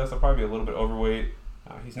amount of Luke List. I'll probably be a little bit overweight.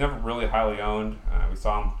 He's never really highly owned. We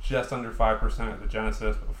saw him just under 5% at the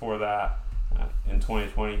Genesis, but before that, in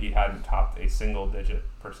 2020, he hadn't topped a single-digit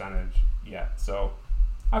percentage yet. So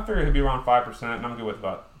I figure he'd be around 5%, and I'm good with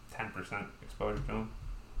about 10% exposure to him.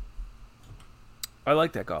 I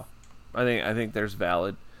like that call. I think there's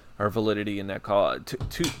validity in that call.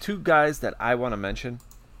 Two guys that I want to mention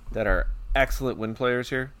that are excellent win players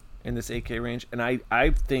here in this 8K range, and I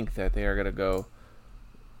think that they are going to go.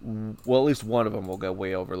 Well, at least one of them will get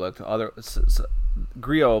way overlooked.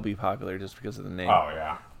 Griot will be popular just because of the name. Oh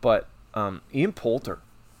yeah. But Ian Poulter.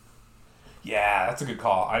 Yeah, that's a good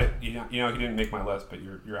call. He didn't make my list, but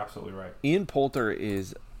you're absolutely right. Ian Poulter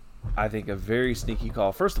is, I think, a very sneaky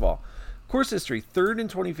call. First of all, course history: 3rd in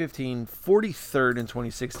 2015, 43rd in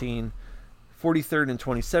 2016, 43rd in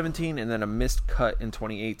 2017, and then a missed cut in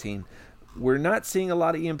 2018. We're not seeing a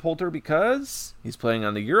lot of Ian Poulter because he's playing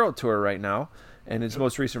on the Euro Tour right now. And his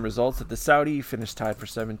most recent results at the Saudi, he finished tied for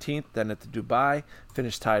 17th. Then at the Dubai,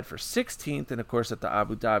 finished tied for 16th. And, of course, at the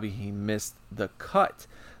Abu Dhabi, he missed the cut.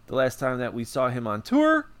 The last time that we saw him on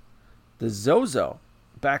tour, the Zozo,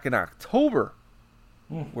 back in October,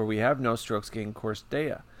 where we have no strokes gained course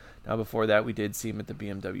data. Now, before that, we did see him at the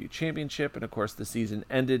BMW Championship. And, of course, the season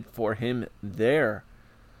ended for him there.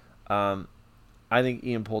 I think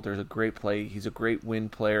Ian Poulter is a great play. He's a great win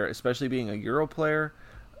player, especially being a Euro player.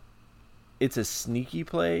 It's a sneaky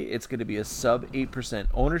play. It's going to be a sub 8%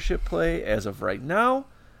 ownership play as of right now.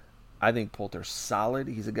 I think Poulter's solid.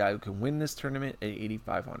 He's a guy who can win this tournament at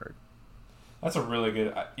 8,500. That's a really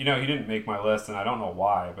good. He didn't make my list, and I don't know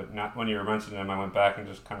why. But not when you were mentioning him, I went back and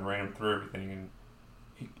just kind of ran him through everything, and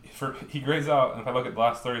he grades out. And if I look at the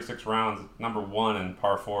last 36 rounds, number 1 in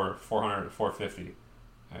par 4, 400 to 450,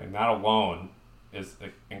 and that alone is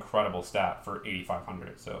an incredible stat for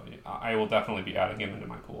 8,500. So I will definitely be adding him into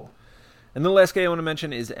my pool. And the last guy I want to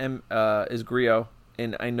mention is Griot,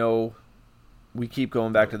 and I know we keep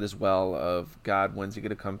going back to this well of, God, when's he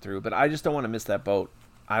going to come through? But I just don't want to miss that boat.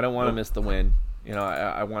 I don't want to miss the win.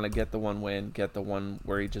 I want to get the one win, get the one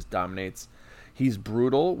where he just dominates. He's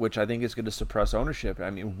brutal, which I think is going to suppress ownership. I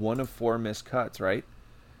mean, 1 of 4 missed cuts, right?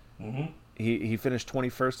 Mm-hmm. He finished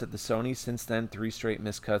 21st at the Sony. Since then, 3 straight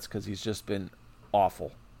missed cuts because he's just been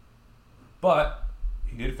awful. But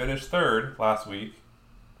he did finish 3rd last week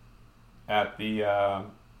at the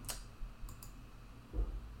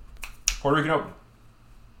Puerto Rican Open.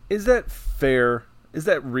 Is that fair? Is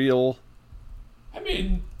that real? I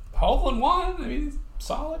mean, Hovland won. I mean, he's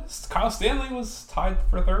solid. Kyle Stanley was tied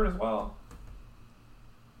for 3rd as well.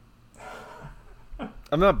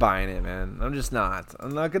 I'm not buying it, man. I'm just not.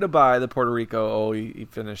 I'm not going to buy the Puerto Rico, he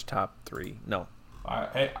finished top 3. No.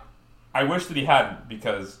 I wish that he hadn't,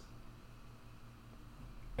 because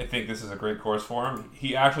I think this is a great course for him.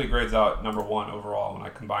 He actually grades out number 1 overall when I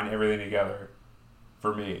combine everything together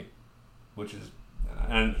for me, which is,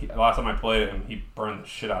 and last time I played him, he burned the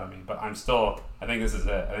shit out of me. But I think this is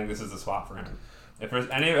it. I think this is the spot for him. If there's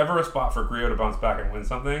ever a spot for Griot to bounce back and win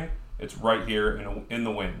something, it's right here in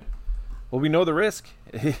the wind. Well, we know the risk.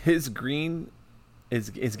 His game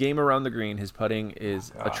around the green, his putting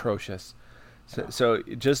is atrocious. So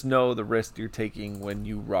just know the risk you're taking when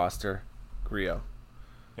you roster Griot.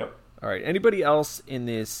 Yep. All right. Anybody else in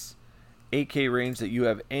this 8K range that you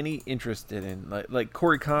have any interest in? Like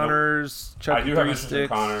Corey Connors, nope. Chuck I do have interest in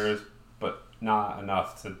Connors, but not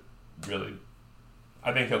enough to really.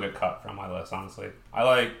 I think he'll get cut from my list, honestly. I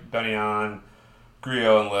like Benyon,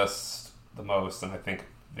 Griot, and List the most, and I think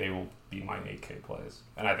they will be my 8K plays.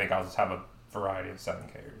 And I think I'll just have a variety of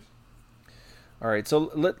 7Kers. All right,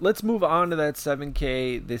 so let's move on to that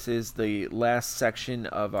 7K. This is the last section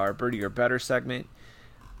of our Birdie or Better segment.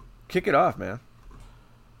 Kick it off, man.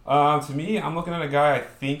 To me, I'm looking at a guy I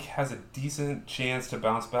think has a decent chance to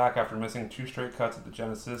bounce back after missing 2 straight cuts at the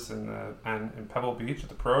Genesis and in Pebble Beach at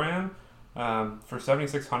the Pro-Am. For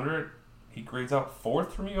 7,600, he grades out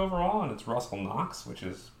 4th for me overall, and it's Russell Knox, which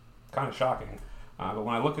is kind of shocking. But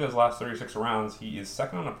when I look at his last 36 rounds, he is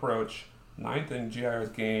 2nd on approach, 9th in GIRs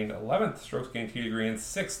gained, 11th strokes gained tee to green, and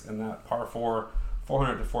 6th in that par 4,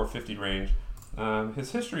 400 to 450 range.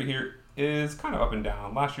 His history here is kind of up and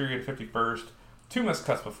down. Last year he had 51st, 2 missed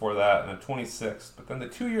cuts before that, and a 26th. But then the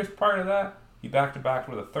 2 years prior to that, he back-to-backed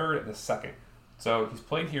with a 3rd and a 2nd. So he's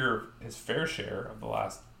played here his fair share of the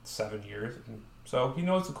last 7 years. And so he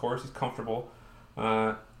knows the course. He's comfortable.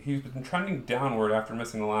 He's been trending downward after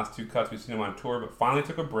missing the last 2 cuts. We've seen him on tour, but finally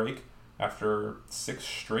took a break after 6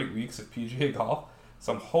 straight weeks of PGA golf.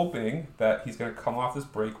 So I'm hoping that he's going to come off this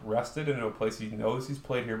break rested into a place he knows he's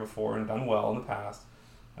played here before and done well in the past.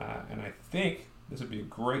 And I think this would be a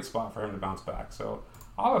great spot for him to bounce back. So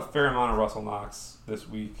I'll have a fair amount of Russell Knox this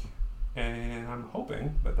week, and I'm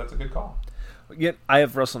hoping that that's a good call. Yet I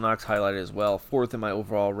have Russell Knox highlighted as well. 4th in my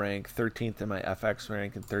overall rank, 13th in my FX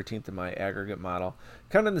rank, and 13th in my aggregate model.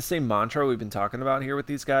 Kind of the same mantra we've been talking about here with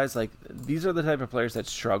these guys. Like, these are the type of players that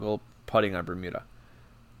struggle putting on Bermuda.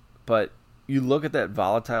 But you look at that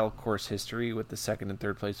volatile course history with the 2nd and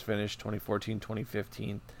 3rd place finish, 2014,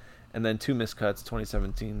 2015, and then 2 missed cuts,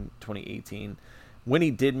 2017, 2018. When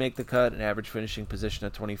he did make the cut, an average finishing position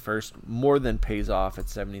at 21st, more than pays off at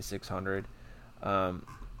 7,600.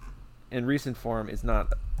 In recent form, is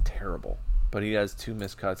not terrible, but he has 2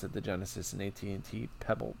 missed cuts at the Genesis and AT&T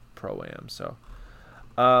Pebble Pro-Am. So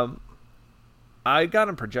I got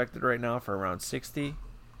him projected right now for around 60.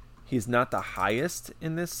 He's not the highest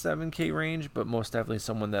in this 7K range, but most definitely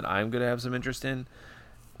someone that I'm going to have some interest in.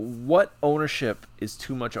 What ownership is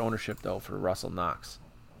too much ownership, though, for Russell Knox?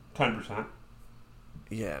 10%.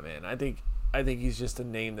 Yeah, man. I think he's just a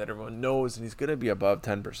name that everyone knows, and he's going to be above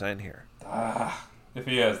 10% here. If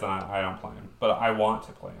he is, then I don't play him. But I want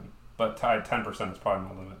to play him. But 10% is probably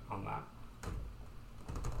my limit on that.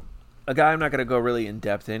 A guy I'm not going to go really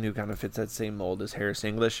in-depth in who kind of fits that same mold as Harris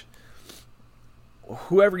English.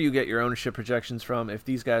 Whoever you get your ownership projections from, if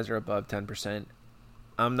these guys are above 10%,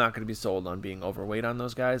 I'm not going to be sold on being overweight on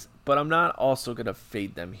those guys. But I'm not also going to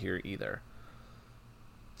fade them here either.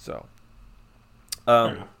 So,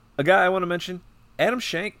 a guy I want to mention, Adam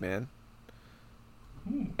Schenk, man.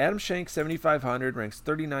 Adam Schenk, 7,500, ranks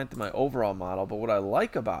 39th in my overall model. But what I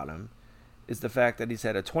like about him is the fact that he's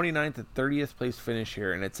had a 29th and 30th place finish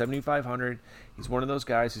here. And at 7,500, he's one of those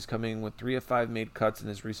guys who's coming with 3 of 5 made cuts in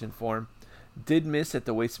his recent form. Did miss at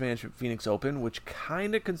the Waste Management Phoenix Open, which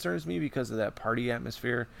kind of concerns me because of that party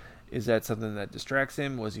atmosphere. Is that something that distracts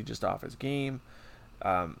him? Was he just off his game?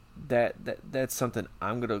 That's something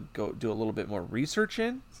I'm going to go do a little bit more research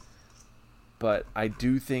in. But I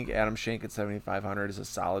do think Adam Schenk at 7,500 is a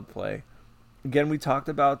solid play. Again, we talked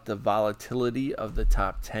about the volatility of the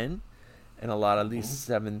top 10 and a lot of these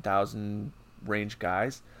 7,000 range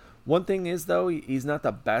guys. One thing is, though, he's not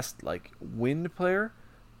the best like wind player,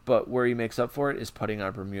 but where he makes up for it is putting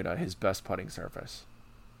on Bermuda, his best putting surface.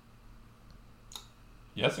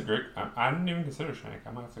 Yes, agree. I didn't even consider Schenk.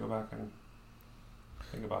 I might have to go back and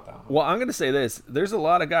think about that one. Well, I'm going to say this. There's a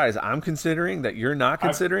lot of guys I'm considering that you're not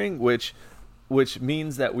considering, which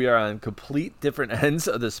means that we are on complete different ends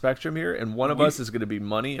of the spectrum here, and one of us is going to be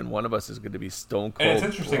money, and one of us is going to be stone cold. And it's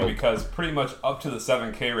interesting broke. because pretty much up to the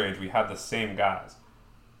 7K range, we had the same guys.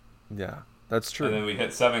 Yeah, that's true. And then we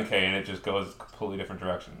hit 7K, and it just goes a completely different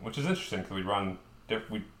direction, which is interesting because we run 2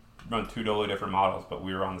 totally different models, but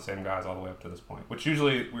we were on the same guys all the way up to this point. Which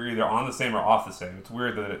usually we're either on the same or off the same. It's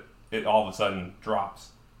weird that it all of a sudden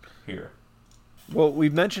drops here. Well,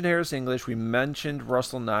 we've mentioned Harris English. We mentioned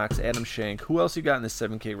Russell Knox, Adam Schenk. Who else you got in the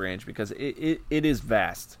 7K range? Because it is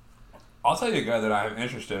vast. I'll tell you a guy that I'm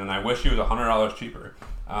interested in, and I wish he was $100 cheaper.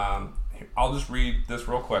 I'll just read this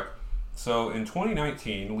real quick. So in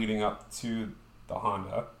 2019, leading up to the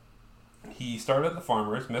Honda, he started at the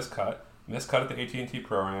Farmers, missed cut at the AT&T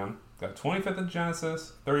Pro-Am, got 25th at the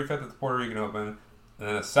Genesis, 35th at the Puerto Rican Open, and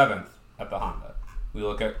then a 7th at the Honda. We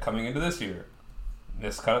look at coming into this year.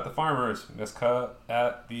 Missed cut at the Farmers, missed cut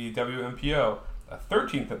at the WMPO, a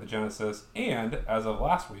 13th at the Genesis, and as of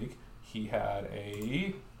last week, he had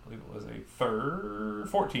I believe it was a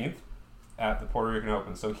 14th at the Puerto Rican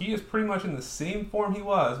Open. So he is pretty much in the same form he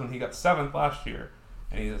was when he got 7th last year.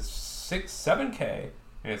 And he's 7K,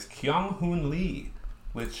 and it's Kyung Hoon Lee,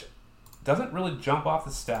 which doesn't really jump off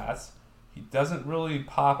the stats. He doesn't really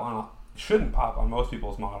shouldn't pop on most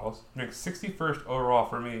people's models. He ranks 61st overall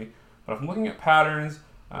for me. But if I'm looking at patterns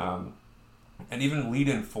and even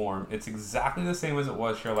lead-in form, it's exactly the same as it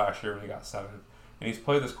was here last year when he got 7th. and he's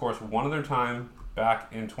played this course one other time back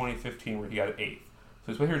in 2015 where he got 8th. So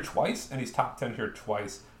he's played here twice, and he's top 10 here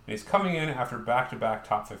twice, and he's coming in after back-to-back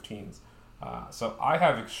top 15s. So I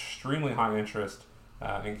have extremely high interest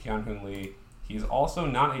in Kyung-Hoon Lee. He's also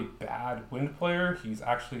not a bad wind player. He's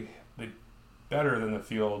actually better than the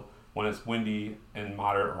field when it's windy and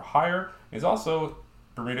moderate or higher. He's also,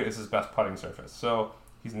 Bermuda is his best putting surface. So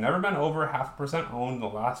he's never been over 0.5% owned in the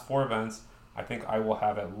last 4 events. I think I will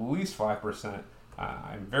have at least 5%.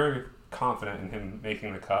 I'm very confident in him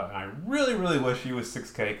making the cut, and I really, really wish he was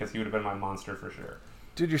 6K because he would have been my monster for sure.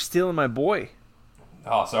 Dude, you're stealing my boy.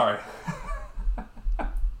 Oh, sorry.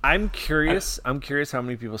 I'm curious how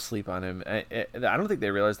many people sleep on him. I don't think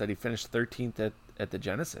they realized that he finished 13th at the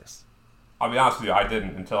Genesis. I'll be honest with you, I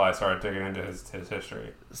didn't until I started digging into his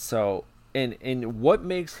history. So, and what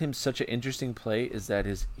makes him such an interesting play is that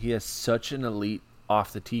he has such an elite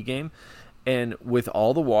off the tee game, and with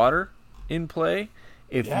all the water in play,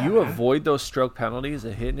 if you avoid those stroke penalties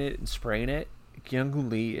of hitting it and spraying it, Kyung-Hoon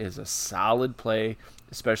Lee is a solid play,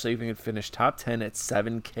 especially if you can finish top 10 at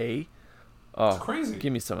 7K. Oh, it's crazy.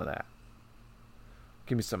 Give me some of that.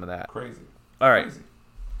 Crazy. All right. Crazy.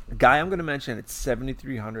 The guy I'm going to mention at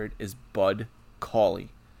 7,300 is Bud Cauley.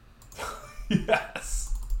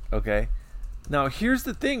 Yes. Okay. Now, here's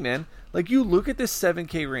the thing, man. Like, you look at this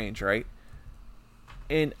 7K range, right?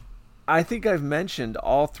 And I think I've mentioned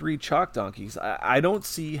all 3 chalk donkeys. I don't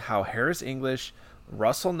see how Harris English,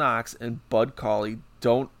 Russell Knox, and Bud Cauley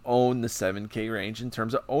don't own the 7K range in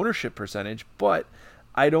terms of ownership percentage, but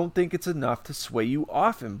I don't think it's enough to sway you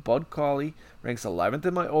off him. Bud Cauley ranks 11th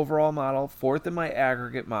in my overall model, 4th in my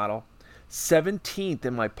aggregate model, 17th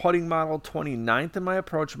in my putting model, 29th in my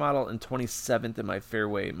approach model, and 27th in my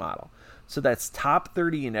fairway model. So that's top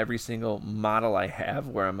 30 in every single model I have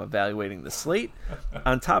where I'm evaluating the slate.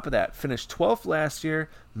 On top of that, finished 12th last year,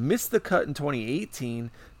 missed the cut in 2018,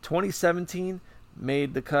 2017,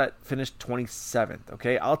 made the cut, finished 27th.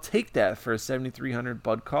 Okay, I'll take that for a 7,300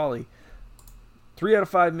 Bud Cauley. 3 out of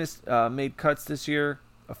 5 made cuts this year.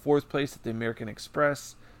 A 4th place at the American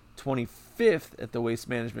Express, 25th at the Waste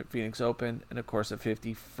Management Phoenix Open, and of course a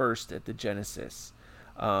 51st at the Genesis.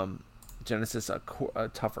 Genesis,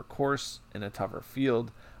 a tougher course and a tougher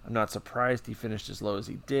field. I'm not surprised he finished as low as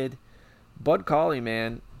he did. Bud Cauley,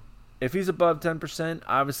 man, if he's above 10%,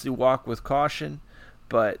 obviously walk with caution,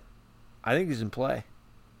 but I think he's in play.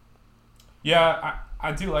 Yeah,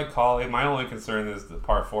 I do like Cauley. My only concern is the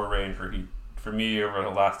par 4 range where for me, over the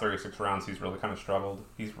last 36 rounds, he's really kind of struggled.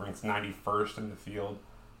 He's ranked 91st in the field.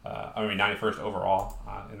 91st overall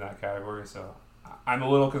in that category. So I'm a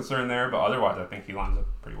little concerned there, but otherwise I think he lines up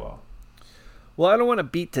pretty well. Well, I don't want to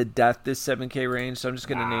beat to death this 7K range, so I'm just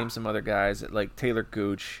going to name some other guys like Taylor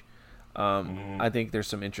Gooch. I think there's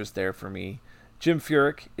some interest there for me. Jim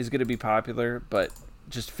Furyk is going to be popular, but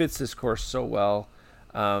just fits this course so well.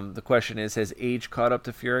 The question is, has age caught up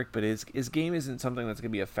to Furyk? But his game isn't something that's going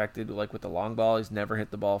to be affected like with the long ball. He's never hit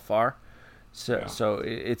the ball far. So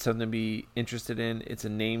it's something to be interested in. It's a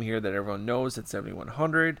name here that everyone knows at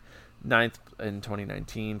 7,100, 9th in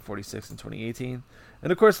 2019, 46th in 2018.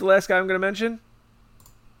 And, of course, the last guy I'm going to mention,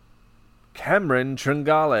 Cameron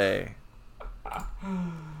Tringale. I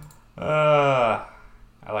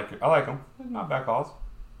like him. Not bad calls.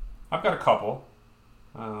 I've got a couple.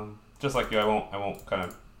 Just like you, I won't kind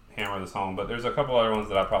of hammer this home, but there's a couple other ones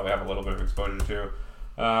that I probably have a little bit of exposure to.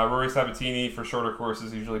 Rory Sabatini for shorter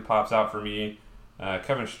courses usually pops out for me.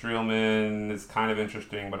 Kevin Streelman is kind of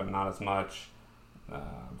interesting, but not as much.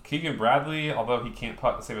 Keegan Bradley, although he can't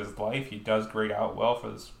putt to save his life, he does grade out well for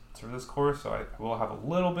this course, so I will have a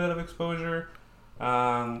little bit of exposure.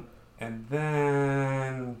 And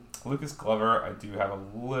then Lucas Glover, I do have a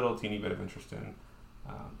little teeny bit of interest in.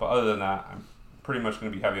 But other than that, I'm pretty much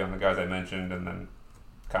going to be heavy on the guys I mentioned and then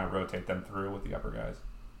kind of rotate them through with the upper guys.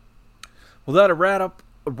 Well, that'll wrap up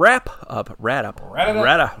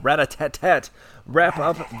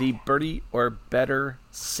the birdie or better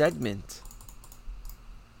segment.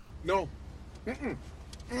 No. Mm-mm.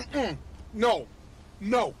 Mm-mm. No.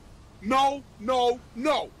 No. No. No.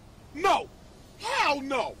 No. No. Hell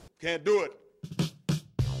no. Can't do it.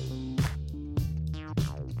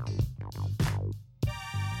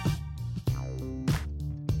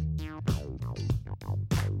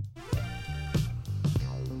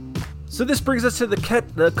 So this brings us to the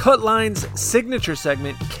Cutline's signature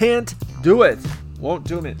segment, Can't Do It, Won't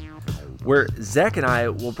Do It, where Zach and I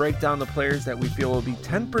will break down the players that we feel will be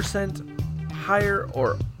 10% higher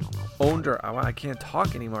or owned, or I can't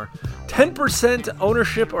talk anymore, 10%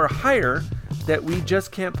 ownership or higher that we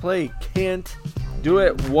just can't play. Can't do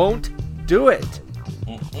it, won't do it.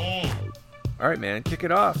 All right, man, kick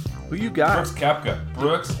it off. Who you got? Brooks Koepka.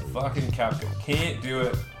 Brooks fucking Koepka. Can't do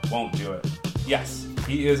it, won't do it. Yes,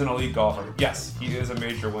 he is an elite golfer. Yes, he is a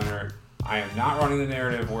major winner. I am not running the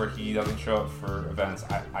narrative where he doesn't show up for events.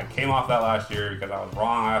 I came off that last year because I was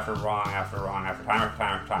wrong after time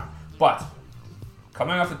after time. But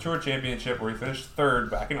coming off the Tour Championship where he finished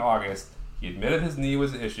third back in August, he admitted his knee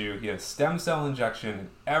was an issue. He had a stem cell injection, and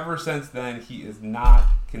ever since then, he is not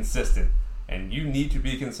consistent. And you need to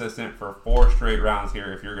be consistent for 4 straight rounds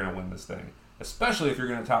here if you're going to win this thing, especially if you're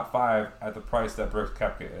going to top 5 at the price that Brooks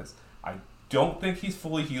Koepka is. I don't think he's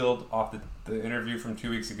fully healed off the interview from 2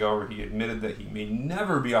 weeks ago where he admitted that he may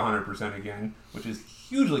never be 100% again, which is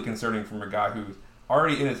hugely concerning from a guy who's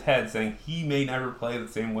already in his head saying he may never play the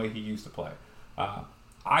same way he used to play.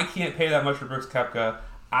 I can't pay that much for Brooks Koepka.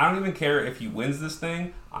 I don't even care if he wins this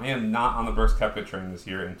thing. I am not on the Brooks Koepka train this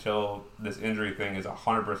year until this injury thing is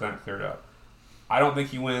 100% cleared up. I don't think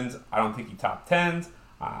he wins. I don't think he top 10s.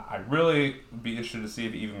 I really would be interested to see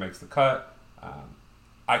if he even makes the cut.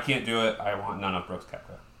 I can't do it. I want none of Brooks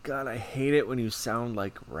Koepka. God, I hate it when you sound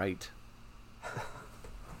like right.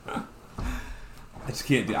 I just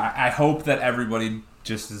can't do it. I hope that everybody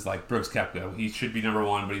just is like Brooks Koepka. He should be number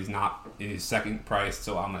 1, but he's not. He's second priced,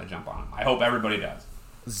 so I'm going to jump on him. I hope everybody does.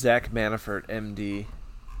 Zach Manafort, MD.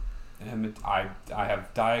 And I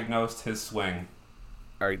have diagnosed his swing.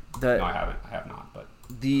 All right. No, I haven't. I have not. But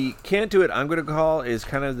the can't do it I'm going to call is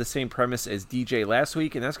kind of the same premise as DJ last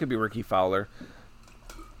week, and that's going to be Ricky Fowler.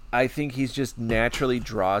 I think he's just naturally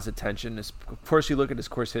draws attention. Of course, you look at his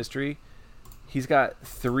course history. He's got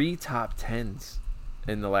 3 top 10s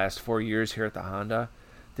in the last 4 years here at the Honda.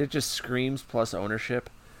 That just screams plus ownership.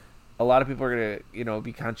 A lot of people are going to,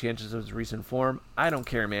 be conscientious of his recent form. I don't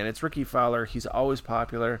care, man. It's Ricky Fowler. He's always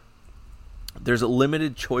popular. There's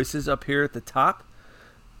limited choices up here at the top.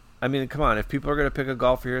 I mean, come on. If people are going to pick a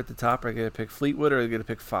golfer here at the top, are they going to pick Fleetwood or are they going to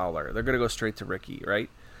pick Fowler? They're going to go straight to Ricky, right?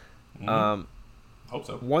 Mm-hmm. Hope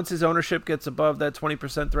so. Once his ownership gets above that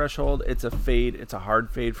 20% threshold, it's a fade. It's a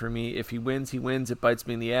hard fade for me. If he wins, he wins. It bites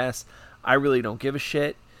me in the ass. I really don't give a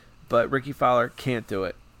shit. But Ricky Fowler can't do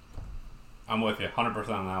it. I'm with you 100%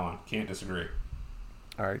 on that one. Can't disagree.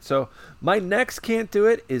 All right. So my next can't do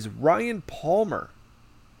it is Ryan Palmer.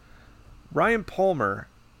 Ryan Palmer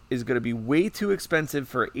is going to be way too expensive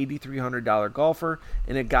for an $8,300 golfer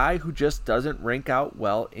and a guy who just doesn't rank out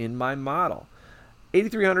well in my model.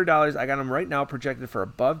 $8,300, I got him right now projected for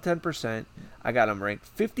above 10%. I got him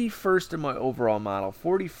ranked 51st in my overall model,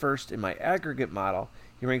 41st in my aggregate model.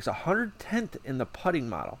 He ranks 110th in the putting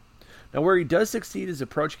model. Now, where he does succeed is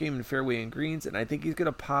approach game and fairway and greens, and I think he's going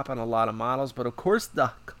to pop on a lot of models. But, of course,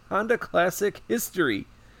 the Honda Classic history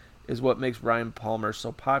is what makes Ryan Palmer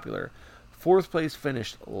so popular. 4th place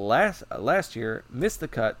finished last year, missed the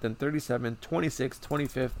cut, then 37th, 26th,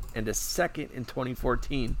 25th, and a 2nd in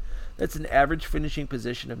 2014. That's an average finishing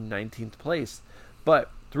position of 19th place.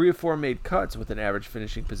 But 3 of 4 made cuts with an average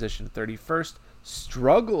finishing position of 31st.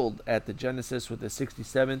 Struggled at the Genesis with a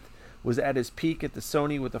 67th. Was at his peak at the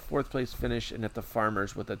Sony with a 4th place finish and at the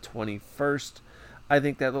Farmers with a 21st. I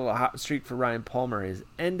think that little hot streak for Ryan Palmer has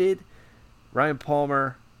ended. Ryan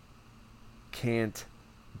Palmer can't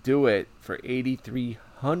do it for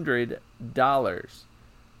 $8,300.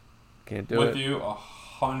 Can't do it. With you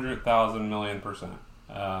 100,000 million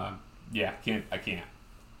 %. Yeah, I can't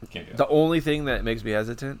do it. The only thing that makes me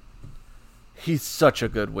hesitant, he's such a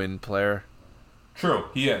good win player. True,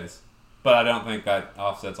 he is. But I don't think that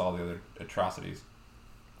offsets all the other atrocities.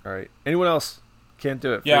 All right. Anyone else? Can't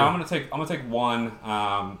do it. Yeah, I'm gonna take one.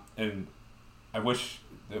 And I wish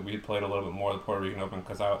that we had played a little bit more of the Puerto Rican Open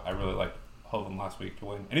because I really liked Hovland last week to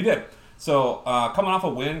win, and he did. So coming off a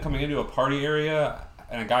win, coming into a party area,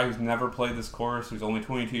 and a guy who's never played this course, who's only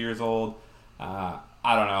 22 years old. I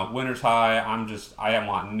don't know. Winner's high. I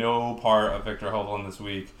want no part of Victor Hovland this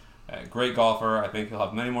week. Great golfer. I think he'll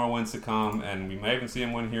have many more wins to come, and we may even see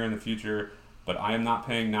him win here in the future. But I am not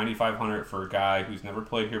paying $9,500 for a guy who's never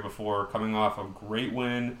played here before, coming off a great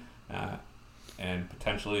win, and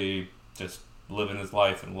potentially just living his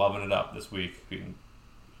life and loving it up this week, being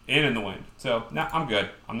in the wind. So I'm good.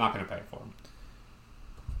 I'm not going to pay for him.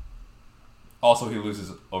 Also, he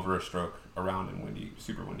loses over a stroke around in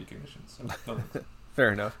super windy conditions. So no thanks.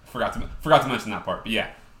 Fair enough. Forgot to mention that part. But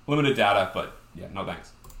yeah, limited data. But yeah, no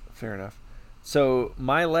thanks. Fair enough. So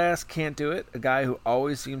my last can't do it, a guy who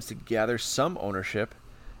always seems to gather some ownership,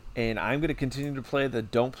 and I'm going to continue to play the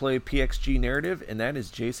don't play PXG narrative, and that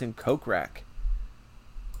is Jason Kokrak.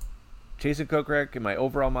 Jason Kokrak in my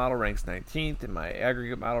overall model ranks 19th, in my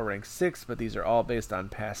aggregate model ranks 6th, but these are all based on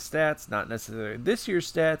past stats, not necessarily this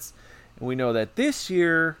year's stats. And we know that this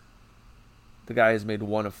year, The guy has made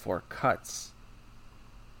 1 of 4 cuts,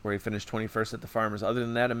 where he finished 21st at the Farmers. Other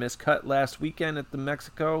than that, a missed cut last weekend at the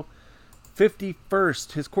Mexico.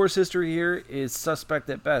 51st. His course history here is suspect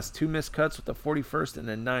at best. 2 missed cuts with a 41st and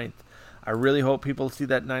a 9th. I really hope people see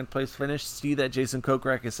that 9th place finish, see that Jason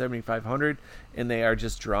Kokrak is 7,500, and they are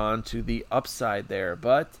just drawn to the upside there.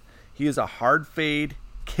 But he is a hard fade.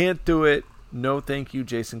 Can't do it. No thank you,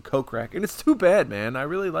 Jason Kokrak. And it's too bad, man. I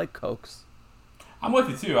really like Kokes. I'm with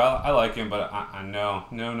you, too. I like him, but I no.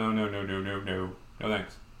 No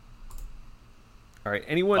thanks. All right,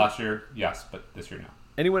 anyone... Last year, yes, but this year, no.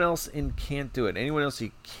 Anyone else in can't do it? Anyone else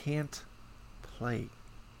you can't play?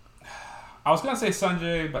 I was going to say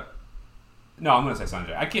Sanjay, but... No, I'm going to say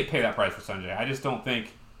Sanjay. I can't pay that price for Sanjay. I just don't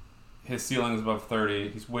think his ceiling is above 30.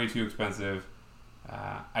 He's way too expensive.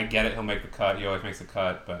 I get it. He'll make the cut. He always makes the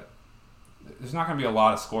cut, but there's not going to be a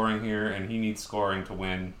lot of scoring here, and he needs scoring to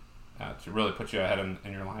win, to really put you ahead in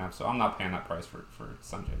your lineup. So I'm not paying that price for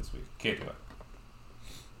Sanjay this week. Can't do it.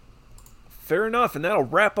 Fair enough, and that'll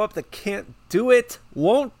wrap up the can't do it,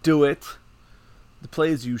 won't do it. The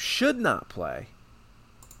plays you should not play.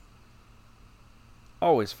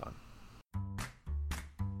 Always fun.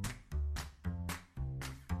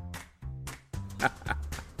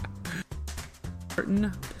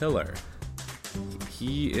 Martin Pillar.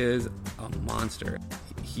 He is a monster.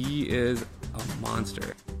 He is a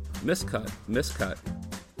monster. Miscut.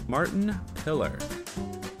 Martin Pillar.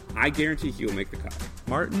 I guarantee he will make the cut.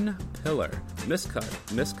 Martin Pillar.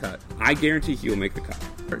 Miscut. I guarantee he will make the cut.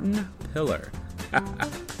 Martin Pillar. A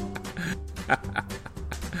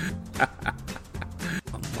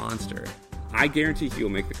monster. I guarantee he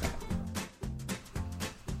will make the cut.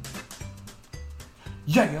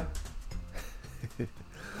 Yeah.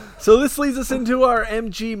 So this leads us into our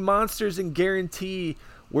MG Monsters and Guarantee,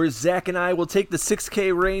 where Zach and I will take the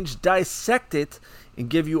 6K range, dissect it,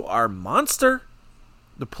 and give you our monster,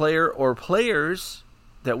 the player or players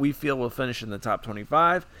that we feel will finish in the top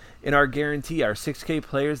 25, and our guarantee, our 6K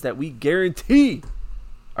players that we guarantee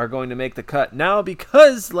are going to make the cut. Now,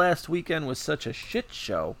 because last weekend was such a shit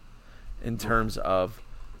show in terms of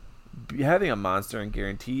having a monster and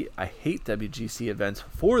guarantee, I hate WGC events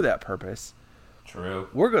for that purpose. True.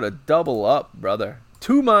 We're going to double up, brother.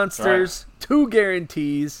 2 monsters, 2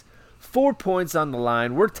 guarantees, 4 points on the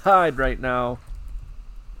line. We're tied right now.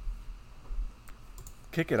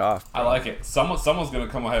 Kick it off, bro. I like it. Someone's going to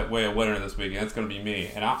come away a winner this weekend. It's going to be me.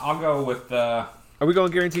 And I'll go with... Are we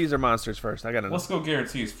going guarantees or monsters first? I got to know. Let's go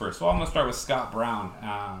guarantees first. So I'm going to start with Scott Brown.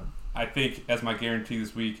 I think as my guarantee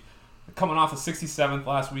this week, coming off a 67th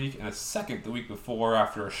last week and a 2nd the week before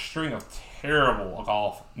after a string of terrible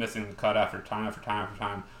golf, missing the cut after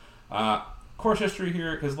time. Course history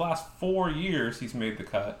here, his last 4 years he's made the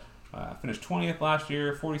cut. Finished 20th last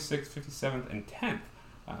year, 46th, 57th, and 10th.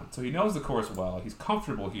 So he knows the course well. He's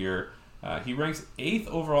comfortable here. He ranks 8th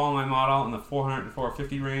overall in my model in the 400 to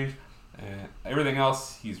 450 range. Everything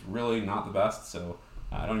else, he's really not the best. So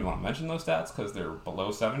I don't even want to mention those stats because they're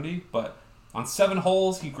below 70. But on 7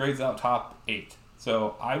 holes, he grades out top 8.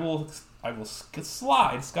 So I will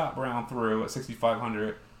slide Scott Brown through at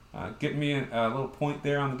 6,500. Get me a little point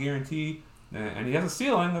there on the guarantee. And he has a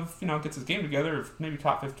ceiling of, gets his game together of maybe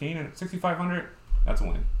top 15. And at 6,500, that's a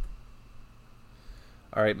win.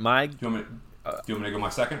 All right, Do you want me to go my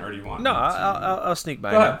second, or do you want? No, I'll sneak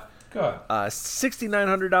by. Go ahead.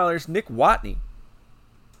 $6,900. Nick Watney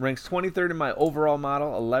ranks 23rd in my overall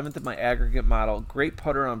model, 11th in my aggregate model. Great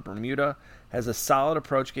putter on Bermuda. Has a solid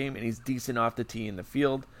approach game, and he's decent off the tee in the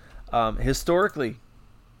field. Historically,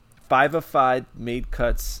 5 of 5 made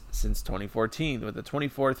cuts since 2014 with the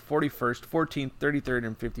 24th, 41st, 14th, 33rd,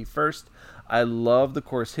 and 51st. I love the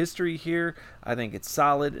course history here. I think it's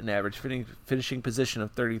solid, an average finishing position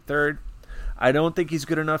of 33rd. I don't think he's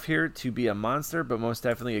good enough here to be a monster, but most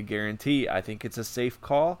definitely a guarantee. I think it's a safe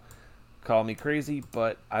call. Call me crazy,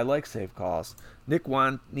 but I like safe calls. Nick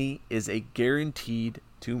Watney is a guaranteed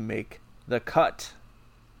to make the cut.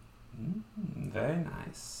 Very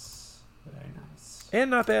nice. Very nice.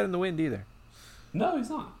 And not bad in the wind either. No, he's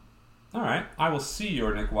not. All right. I will see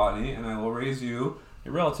your Nick Watney, and I will raise you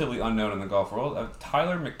a relatively unknown in the golf world of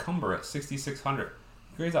Tyler McCumber at 6,600.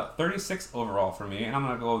 He grades out 36 overall for me, and I'm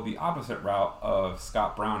going to go the opposite route of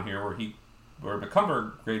Scott Brown here, where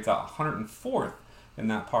McCumber grades out 104th in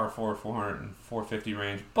that par 4, 400 and 450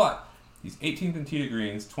 range. But he's 18th in tee to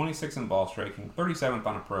greens, 26th in ball striking, 37th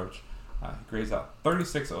on approach. He grades out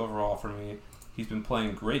 36 overall for me. He's been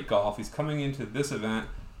playing great golf. He's coming into this event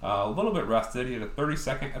a little bit rested. He had a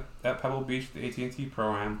 32nd at Pebble Beach at the AT&T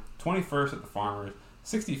Pro-Am, 21st at the Farmers,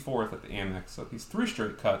 64th at the Amex. So he's 3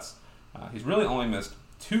 straight cuts. He's really only missed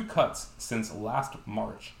 2 cuts since last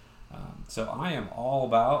March. So I am all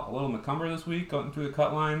about a little McCumber this week going through the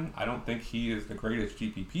cut line. I don't think he is the greatest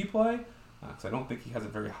GPP play because I don't think he has a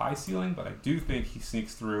very high ceiling, but I do think he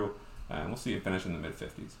sneaks through, and we'll see him finish in the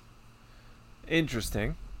mid-50s.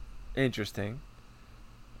 Interesting.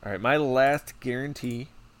 All right, my last guarantee.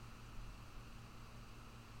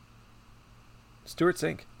 Stuart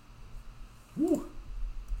Sink. Woo.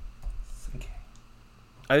 Sink.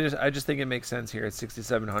 I just think it makes sense here at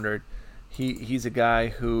 6,700. He's a guy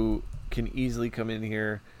who can easily come in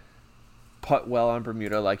here, putt well on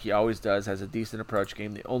Bermuda like he always does, has a decent approach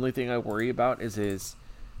game. The only thing I worry about is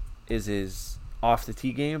his off the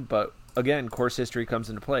tee game, but again, course history comes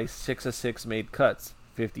into play. 6 of 6 made cuts,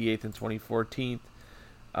 58th in 2014,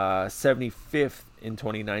 75th in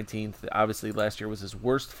 2019. Obviously, last year was his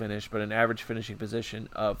worst finish, but an average finishing position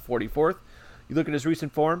of 44th. You look at his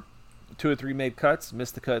recent form, 2 of 3 made cuts,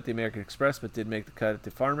 missed the cut at the American Express, but did make the cut at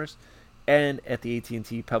the Farmers, and at the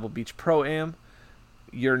AT&T Pebble Beach Pro-Am.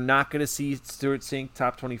 You're not going to see Stuart Sink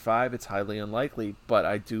top 25. It's highly unlikely, but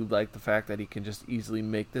I do like the fact that he can just easily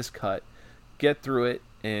make this cut, get through it,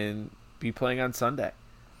 and be playing on Sunday.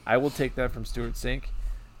 I will take that from Stuart Sink.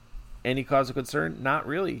 Any cause of concern? Not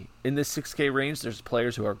really. In this 6K range, there's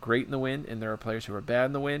players who are great in the wind, and there are players who are bad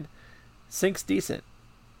in the wind. Sink's decent.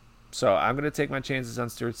 So I'm going to take my chances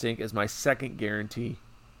on Stuart Sink as my second guarantee.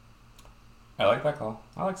 I like that call.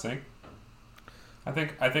 I like Sink. I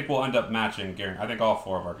think we'll end up matching. I think all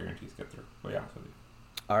 4 of our guarantees get through. To be honest with you.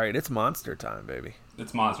 All right, it's monster time, baby.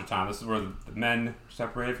 It's monster time. This is where the men are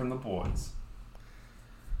separated from the boys.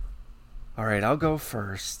 All right, I'll go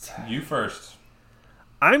first. You first.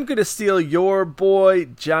 I'm going to steal your boy,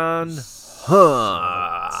 John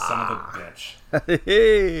Huh. Son of a bitch.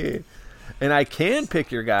 Hey. And I can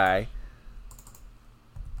pick your guy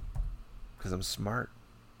because I'm smart.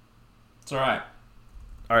 It's all right.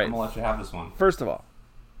 All right. I'm going to let you have this one. First of all,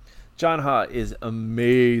 John Ha is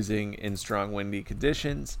amazing in strong windy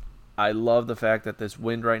conditions. I love the fact that this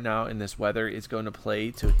wind right now and this weather is going to play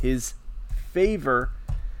to his favor.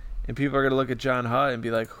 And people are going to look at John Ha and be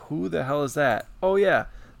like, who the hell is that? Oh, yeah.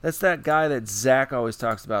 That's that guy that Zach always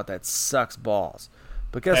talks about that sucks balls.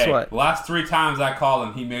 But guess what? The last 3 times I called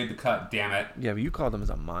him, he made the cut, damn it. Yeah, but you called him as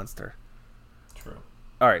a monster. True.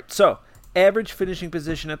 All right, so average finishing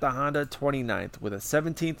position at the Honda, 29th, with a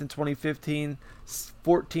 17th in 2015,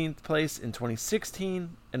 14th place in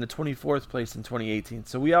 2016, and a 24th place in 2018.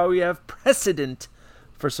 So we already have precedent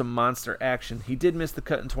for some monster action. He did miss the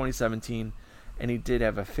cut in 2017, and he did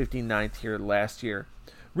have a 59th here last year.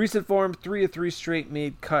 Recent form, 3 of 3 straight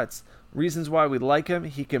made cuts. Reasons why we like him: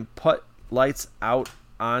 he can putt lights out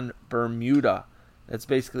on Bermuda. That's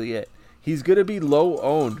basically it. He's going to be low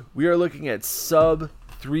owned. We are looking at sub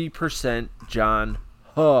 3% John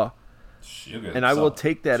Huh. And I will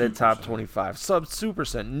take that 2%. at top 25. Sub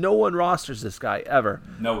 2%. No one rosters this guy ever.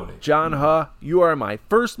 Nobody. John Huh, you are my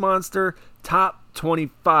first monster. Top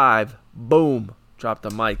 25. Boom. Drop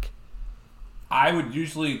the mic. I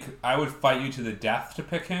would fight you to the death to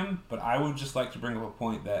pick him, but I would just like to bring up a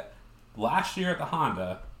point that last year at the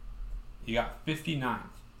Honda, he got 59th.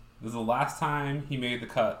 This is the last time he made the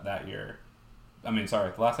cut that year. The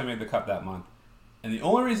last time he made the cut that month. And the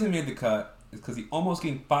only reason he made the cut is because he almost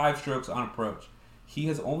gained 5 strokes on approach. He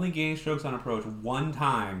has only gained strokes on approach 1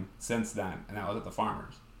 time since then, and that was at the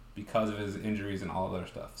Farmers because of his injuries and all of that other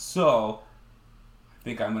stuff. So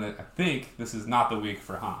I think this is not the week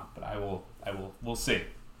for Han, but we'll see.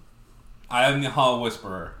 I am the Hall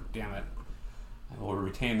Whisperer. Damn it! I will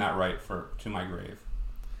retain that right to my grave.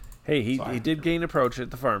 Hey, he did gain approach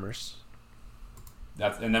at the Farmers.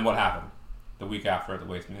 And then what happened? The week after at the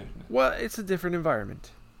Waste Management. Well, it's a different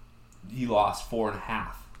environment. He lost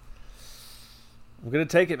 4.5. I'm gonna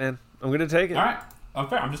take it, man. I'm gonna take it. All right, I'm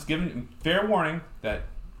fair. I'm just giving fair warning that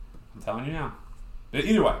I'm telling you now. But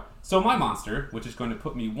either way, so my monster, which is going to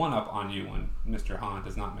put me 1 up on you when Mr. Han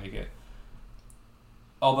does not make it.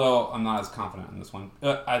 Although I'm not as confident in this one.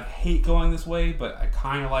 I hate going this way, but I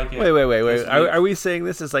kind of like it. Wait. Are we saying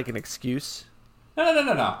this is like an excuse?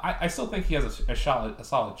 No. I still think he has a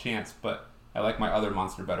solid chance, but I like my other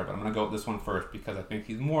monster better. But I'm going to go with this one first because I think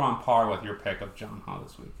he's more on par with your pick of John Ha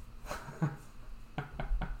this week.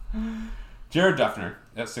 Jared Duffner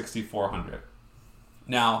at 6,400.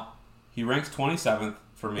 Now, he ranks 27th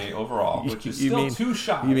for me overall, which is still too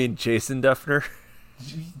shy. You mean Jason Duffner?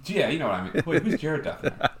 Yeah, you know what I mean. Wait, who's Jared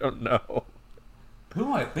Duffner? I don't know. Who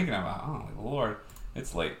am I thinking about? Oh, my Lord.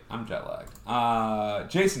 It's late. I'm jet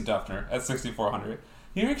lagged. Jason Duffner at 6,400.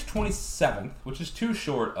 He ranks 27th, which is too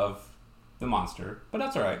short of the monster, but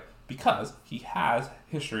that's all right because he has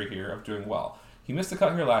history here of doing well. He missed the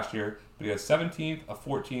cut here last year, but he has 17th, a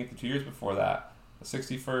 14th, 2 years before that, a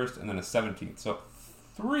 61st, and then a 17th. So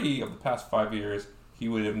 3 of the past 5 years, he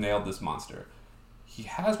would have nailed this monster. He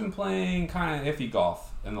has been playing kind of iffy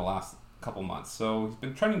golf in the last couple months, so he's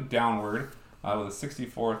been trending downward with a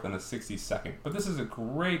 64th and a 62nd. But this is a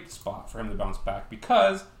great spot for him to bounce back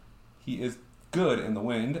because he is good in the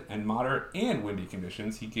wind and moderate and windy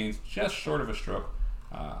conditions. He gains just short of a stroke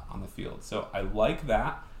on the field. So I like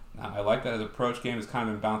that. I like that his approach game has kind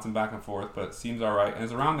of been bouncing back and forth, but it seems all right. And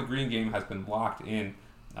his around the green game has been locked in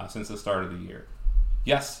since the start of the year.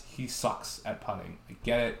 Yes, he sucks at putting. I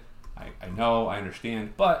get it. I know, I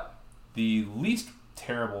understand. But the least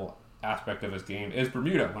terrible aspect of his game is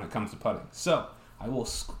Bermuda when it comes to putting. So I will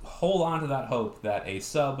hold on to that hope that a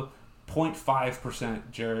sub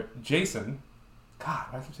 0.5% Jason, God,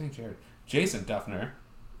 why do I keep saying Jared? Jason Duffner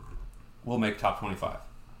will make top 25.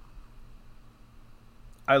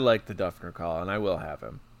 I like the Duffner call, and I will have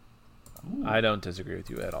him. Ooh. I don't disagree with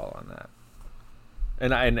you at all on that.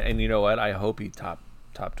 And you know what? I hope he top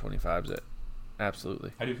 25s it.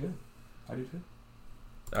 Absolutely. I do too.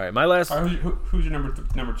 All right, my last. All right, who's your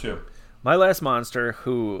number 2? My last monster,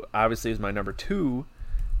 who obviously is my number 2.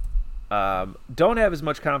 Don't have as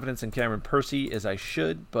much confidence in Cameron Percy as I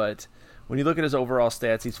should, but when you look at his overall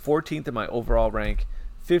stats, he's 14th in my overall rank,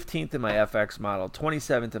 15th in my FX model,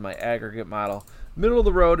 27th in my aggregate model. Middle of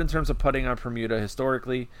the road in terms of putting on Bermuda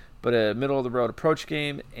historically, but a middle of the road approach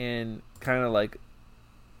game and kind of like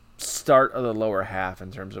start of the lower half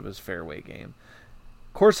in terms of his fairway game.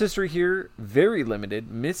 Course history here, very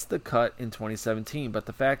limited, missed the cut in 2017, but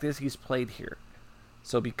the fact is he's played here.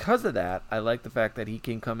 So because of that, I like the fact that he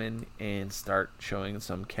can come in and start showing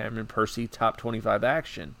some Cameron Percy top 25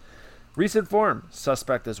 action. Recent form,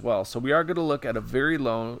 suspect as well. So we are going to look at a very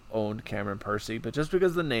low-owned Cameron Percy, but just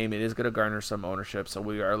because of the name, it is going to garner some ownership. So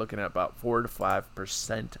we are looking at about 4 to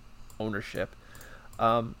 5% ownership.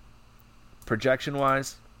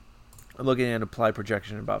 Projection-wise, I'm looking at applied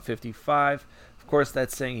projection about 55. Of course,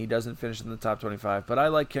 that's saying he doesn't finish in the top 25, but I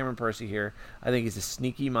like Cameron Percy here. I think he's a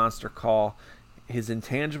sneaky monster call. His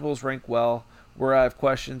intangibles rank well. Where I have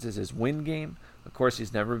questions is his win game. Of course,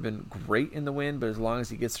 he's never been great in the wind, but as long as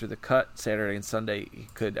he gets through the cut Saturday and Sunday, he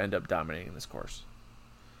could end up dominating this course.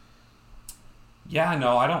 Yeah,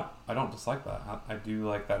 no, I don't dislike that. I do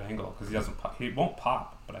like that angle because he won't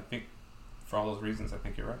pop, but I think for all those reasons, I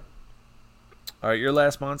think you're right. All right, your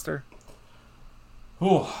last monster.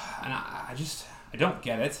 Ooh, and I don't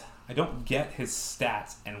get it. I don't get his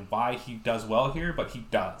stats and why he does well here, but he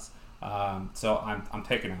does. So I'm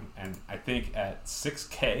taking him, and I think at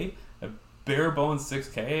 6K, a bare bones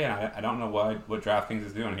 6K, and I don't know what DraftKings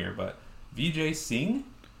is doing here, but Vijay Singh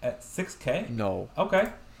at 6K? No.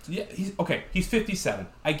 Okay. Yeah, he's 57.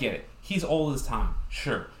 I get it. He's old as time.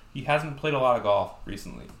 Sure. He hasn't played a lot of golf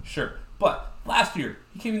recently. Sure. But last year,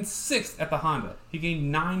 he came in 6th at the Honda. He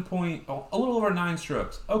gained a little over 9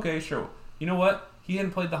 strokes. Okay, sure. You know what? He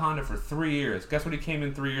hadn't played the Honda for 3 years. Guess what he came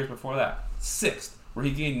in 3 years before that? 6th, where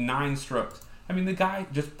he gained 9 strokes. I mean, the guy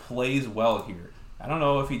just plays well here. I don't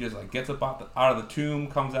know if he just gets up out of the tomb,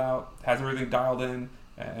 comes out, has everything dialed in,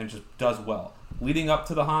 and just does well. Leading up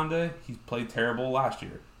to the Honda, he played terrible last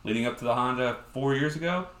year. Leading up to the Honda 4 years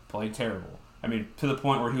ago, played terrible. I mean, to the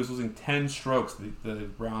point where he was losing 10 strokes the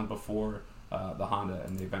round before the Honda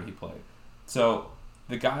and the event he played. So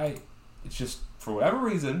the guy, it's just, for whatever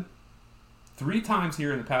reason, 3 times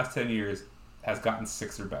here in the past 10 years has gotten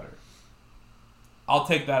 6 or better. I'll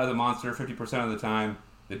take that as a monster 50% of the time.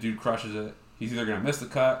 The dude crushes it. He's either going to miss the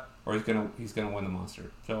cut or he's going to win the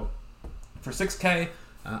monster. So for 6K,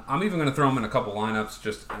 I'm even going to throw him in a couple lineups,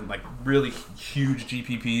 just in really huge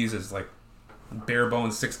GPPs as bare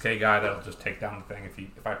bones 6K guy that'll just take down the thing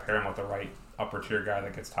if I pair him with the right upper tier guy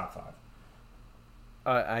that gets top 5.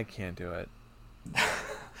 I can't do it.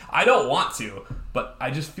 I don't want to, but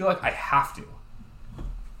I just feel like I have to.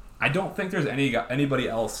 I don't think there's anybody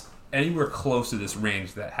else anywhere close to this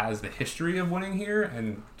range that has the history of winning here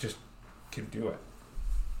and just can do it.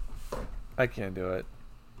 I can't do it.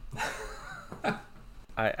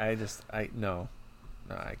 No,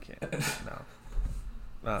 I can't. No.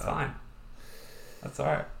 That's fine. That's all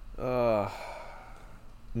right.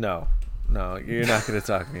 No, you're not going to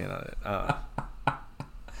talk me in on it.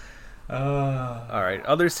 All right,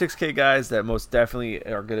 other 6K guys that most definitely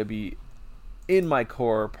are going to be in my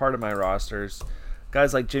core, part of my rosters.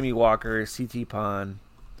 Guys like Jimmy Walker, CT Pond.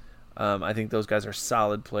 I think those guys are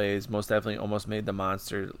solid plays. Most definitely almost made the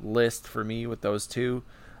monster list for me with those two.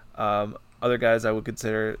 Other guys I would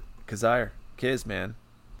consider Kiz, man.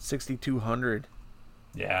 6,200.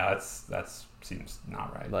 Yeah, that seems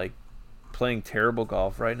not right. Playing terrible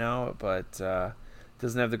golf right now, but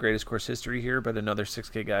Doesn't have the greatest course history here, but another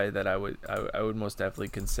 6K guy that I would most definitely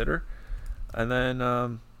consider. And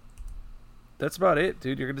then that's about it,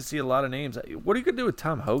 dude. You're going to see a lot of names. What are you going to do with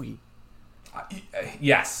Tom Hoagie?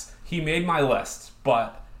 Yes, he made my list,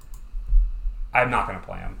 but I'm not going to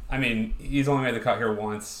play him. I mean, he's only made the cut here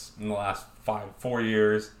once in the last 4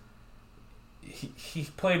 years. He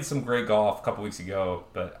played some great golf a couple weeks ago,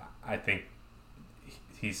 but I think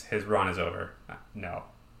his run is over. No.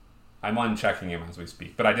 I'm unchecking him as we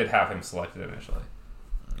speak, but I did have him selected initially.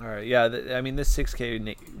 All right, yeah. I mean, this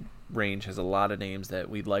 6K range has a lot of names that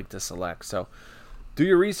we'd like to select. So do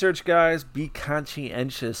your research, guys. Be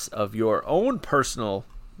conscientious of your own personal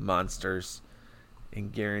monsters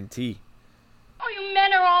and guarantee. Oh, you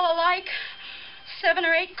men are all alike. 7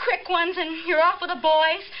 or 8 quick ones and you're off with the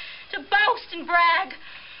boys to boast and brag.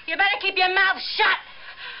 You better keep your mouth shut.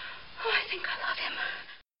 Oh, I think I love him.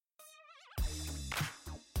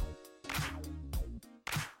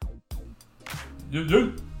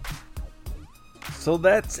 So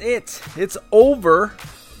that's it. It's over.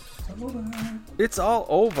 It's all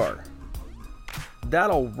over.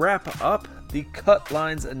 That'll wrap up the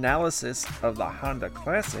Cutline's analysis of the Honda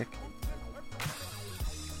Classic.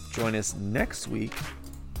 Join us next week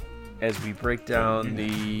as we break down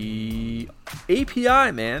the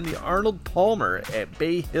API, man, the Arnold Palmer at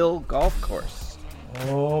Bay Hill Golf Course.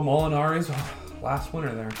 Oh, Molinari's last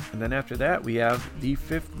winner there. And then after that, we have the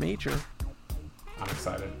 5th major. I'm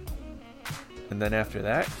excited. And then after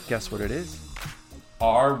that, guess what it is?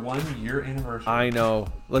 Our 1-year anniversary. I know.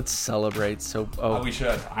 Let's celebrate. So, we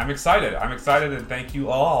should. I'm excited. And thank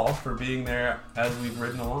you all for being there as we've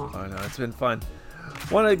ridden along. I know, it's been fun.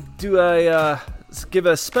 Want to give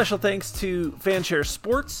a special thanks to Fanshare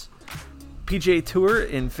Sports, PGA Tour,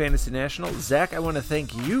 and Fantasy National. Zach, I want to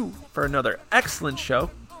thank you for another excellent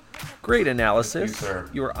show. Great analysis. Thank you, sir.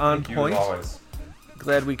 You were on point. You as always.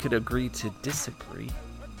 Glad we could agree to disagree.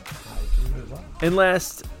 I do as well. And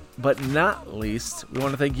last but not least, we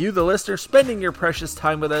want to thank you, the listener, spending your precious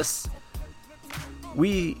time with us.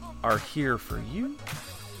 We are here for you.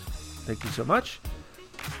 Thank you so much.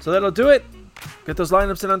 So that'll do it. Get those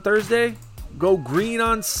lineups in on Thursday. Go green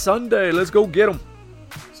on Sunday. Let's go get them.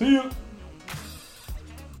 See ya.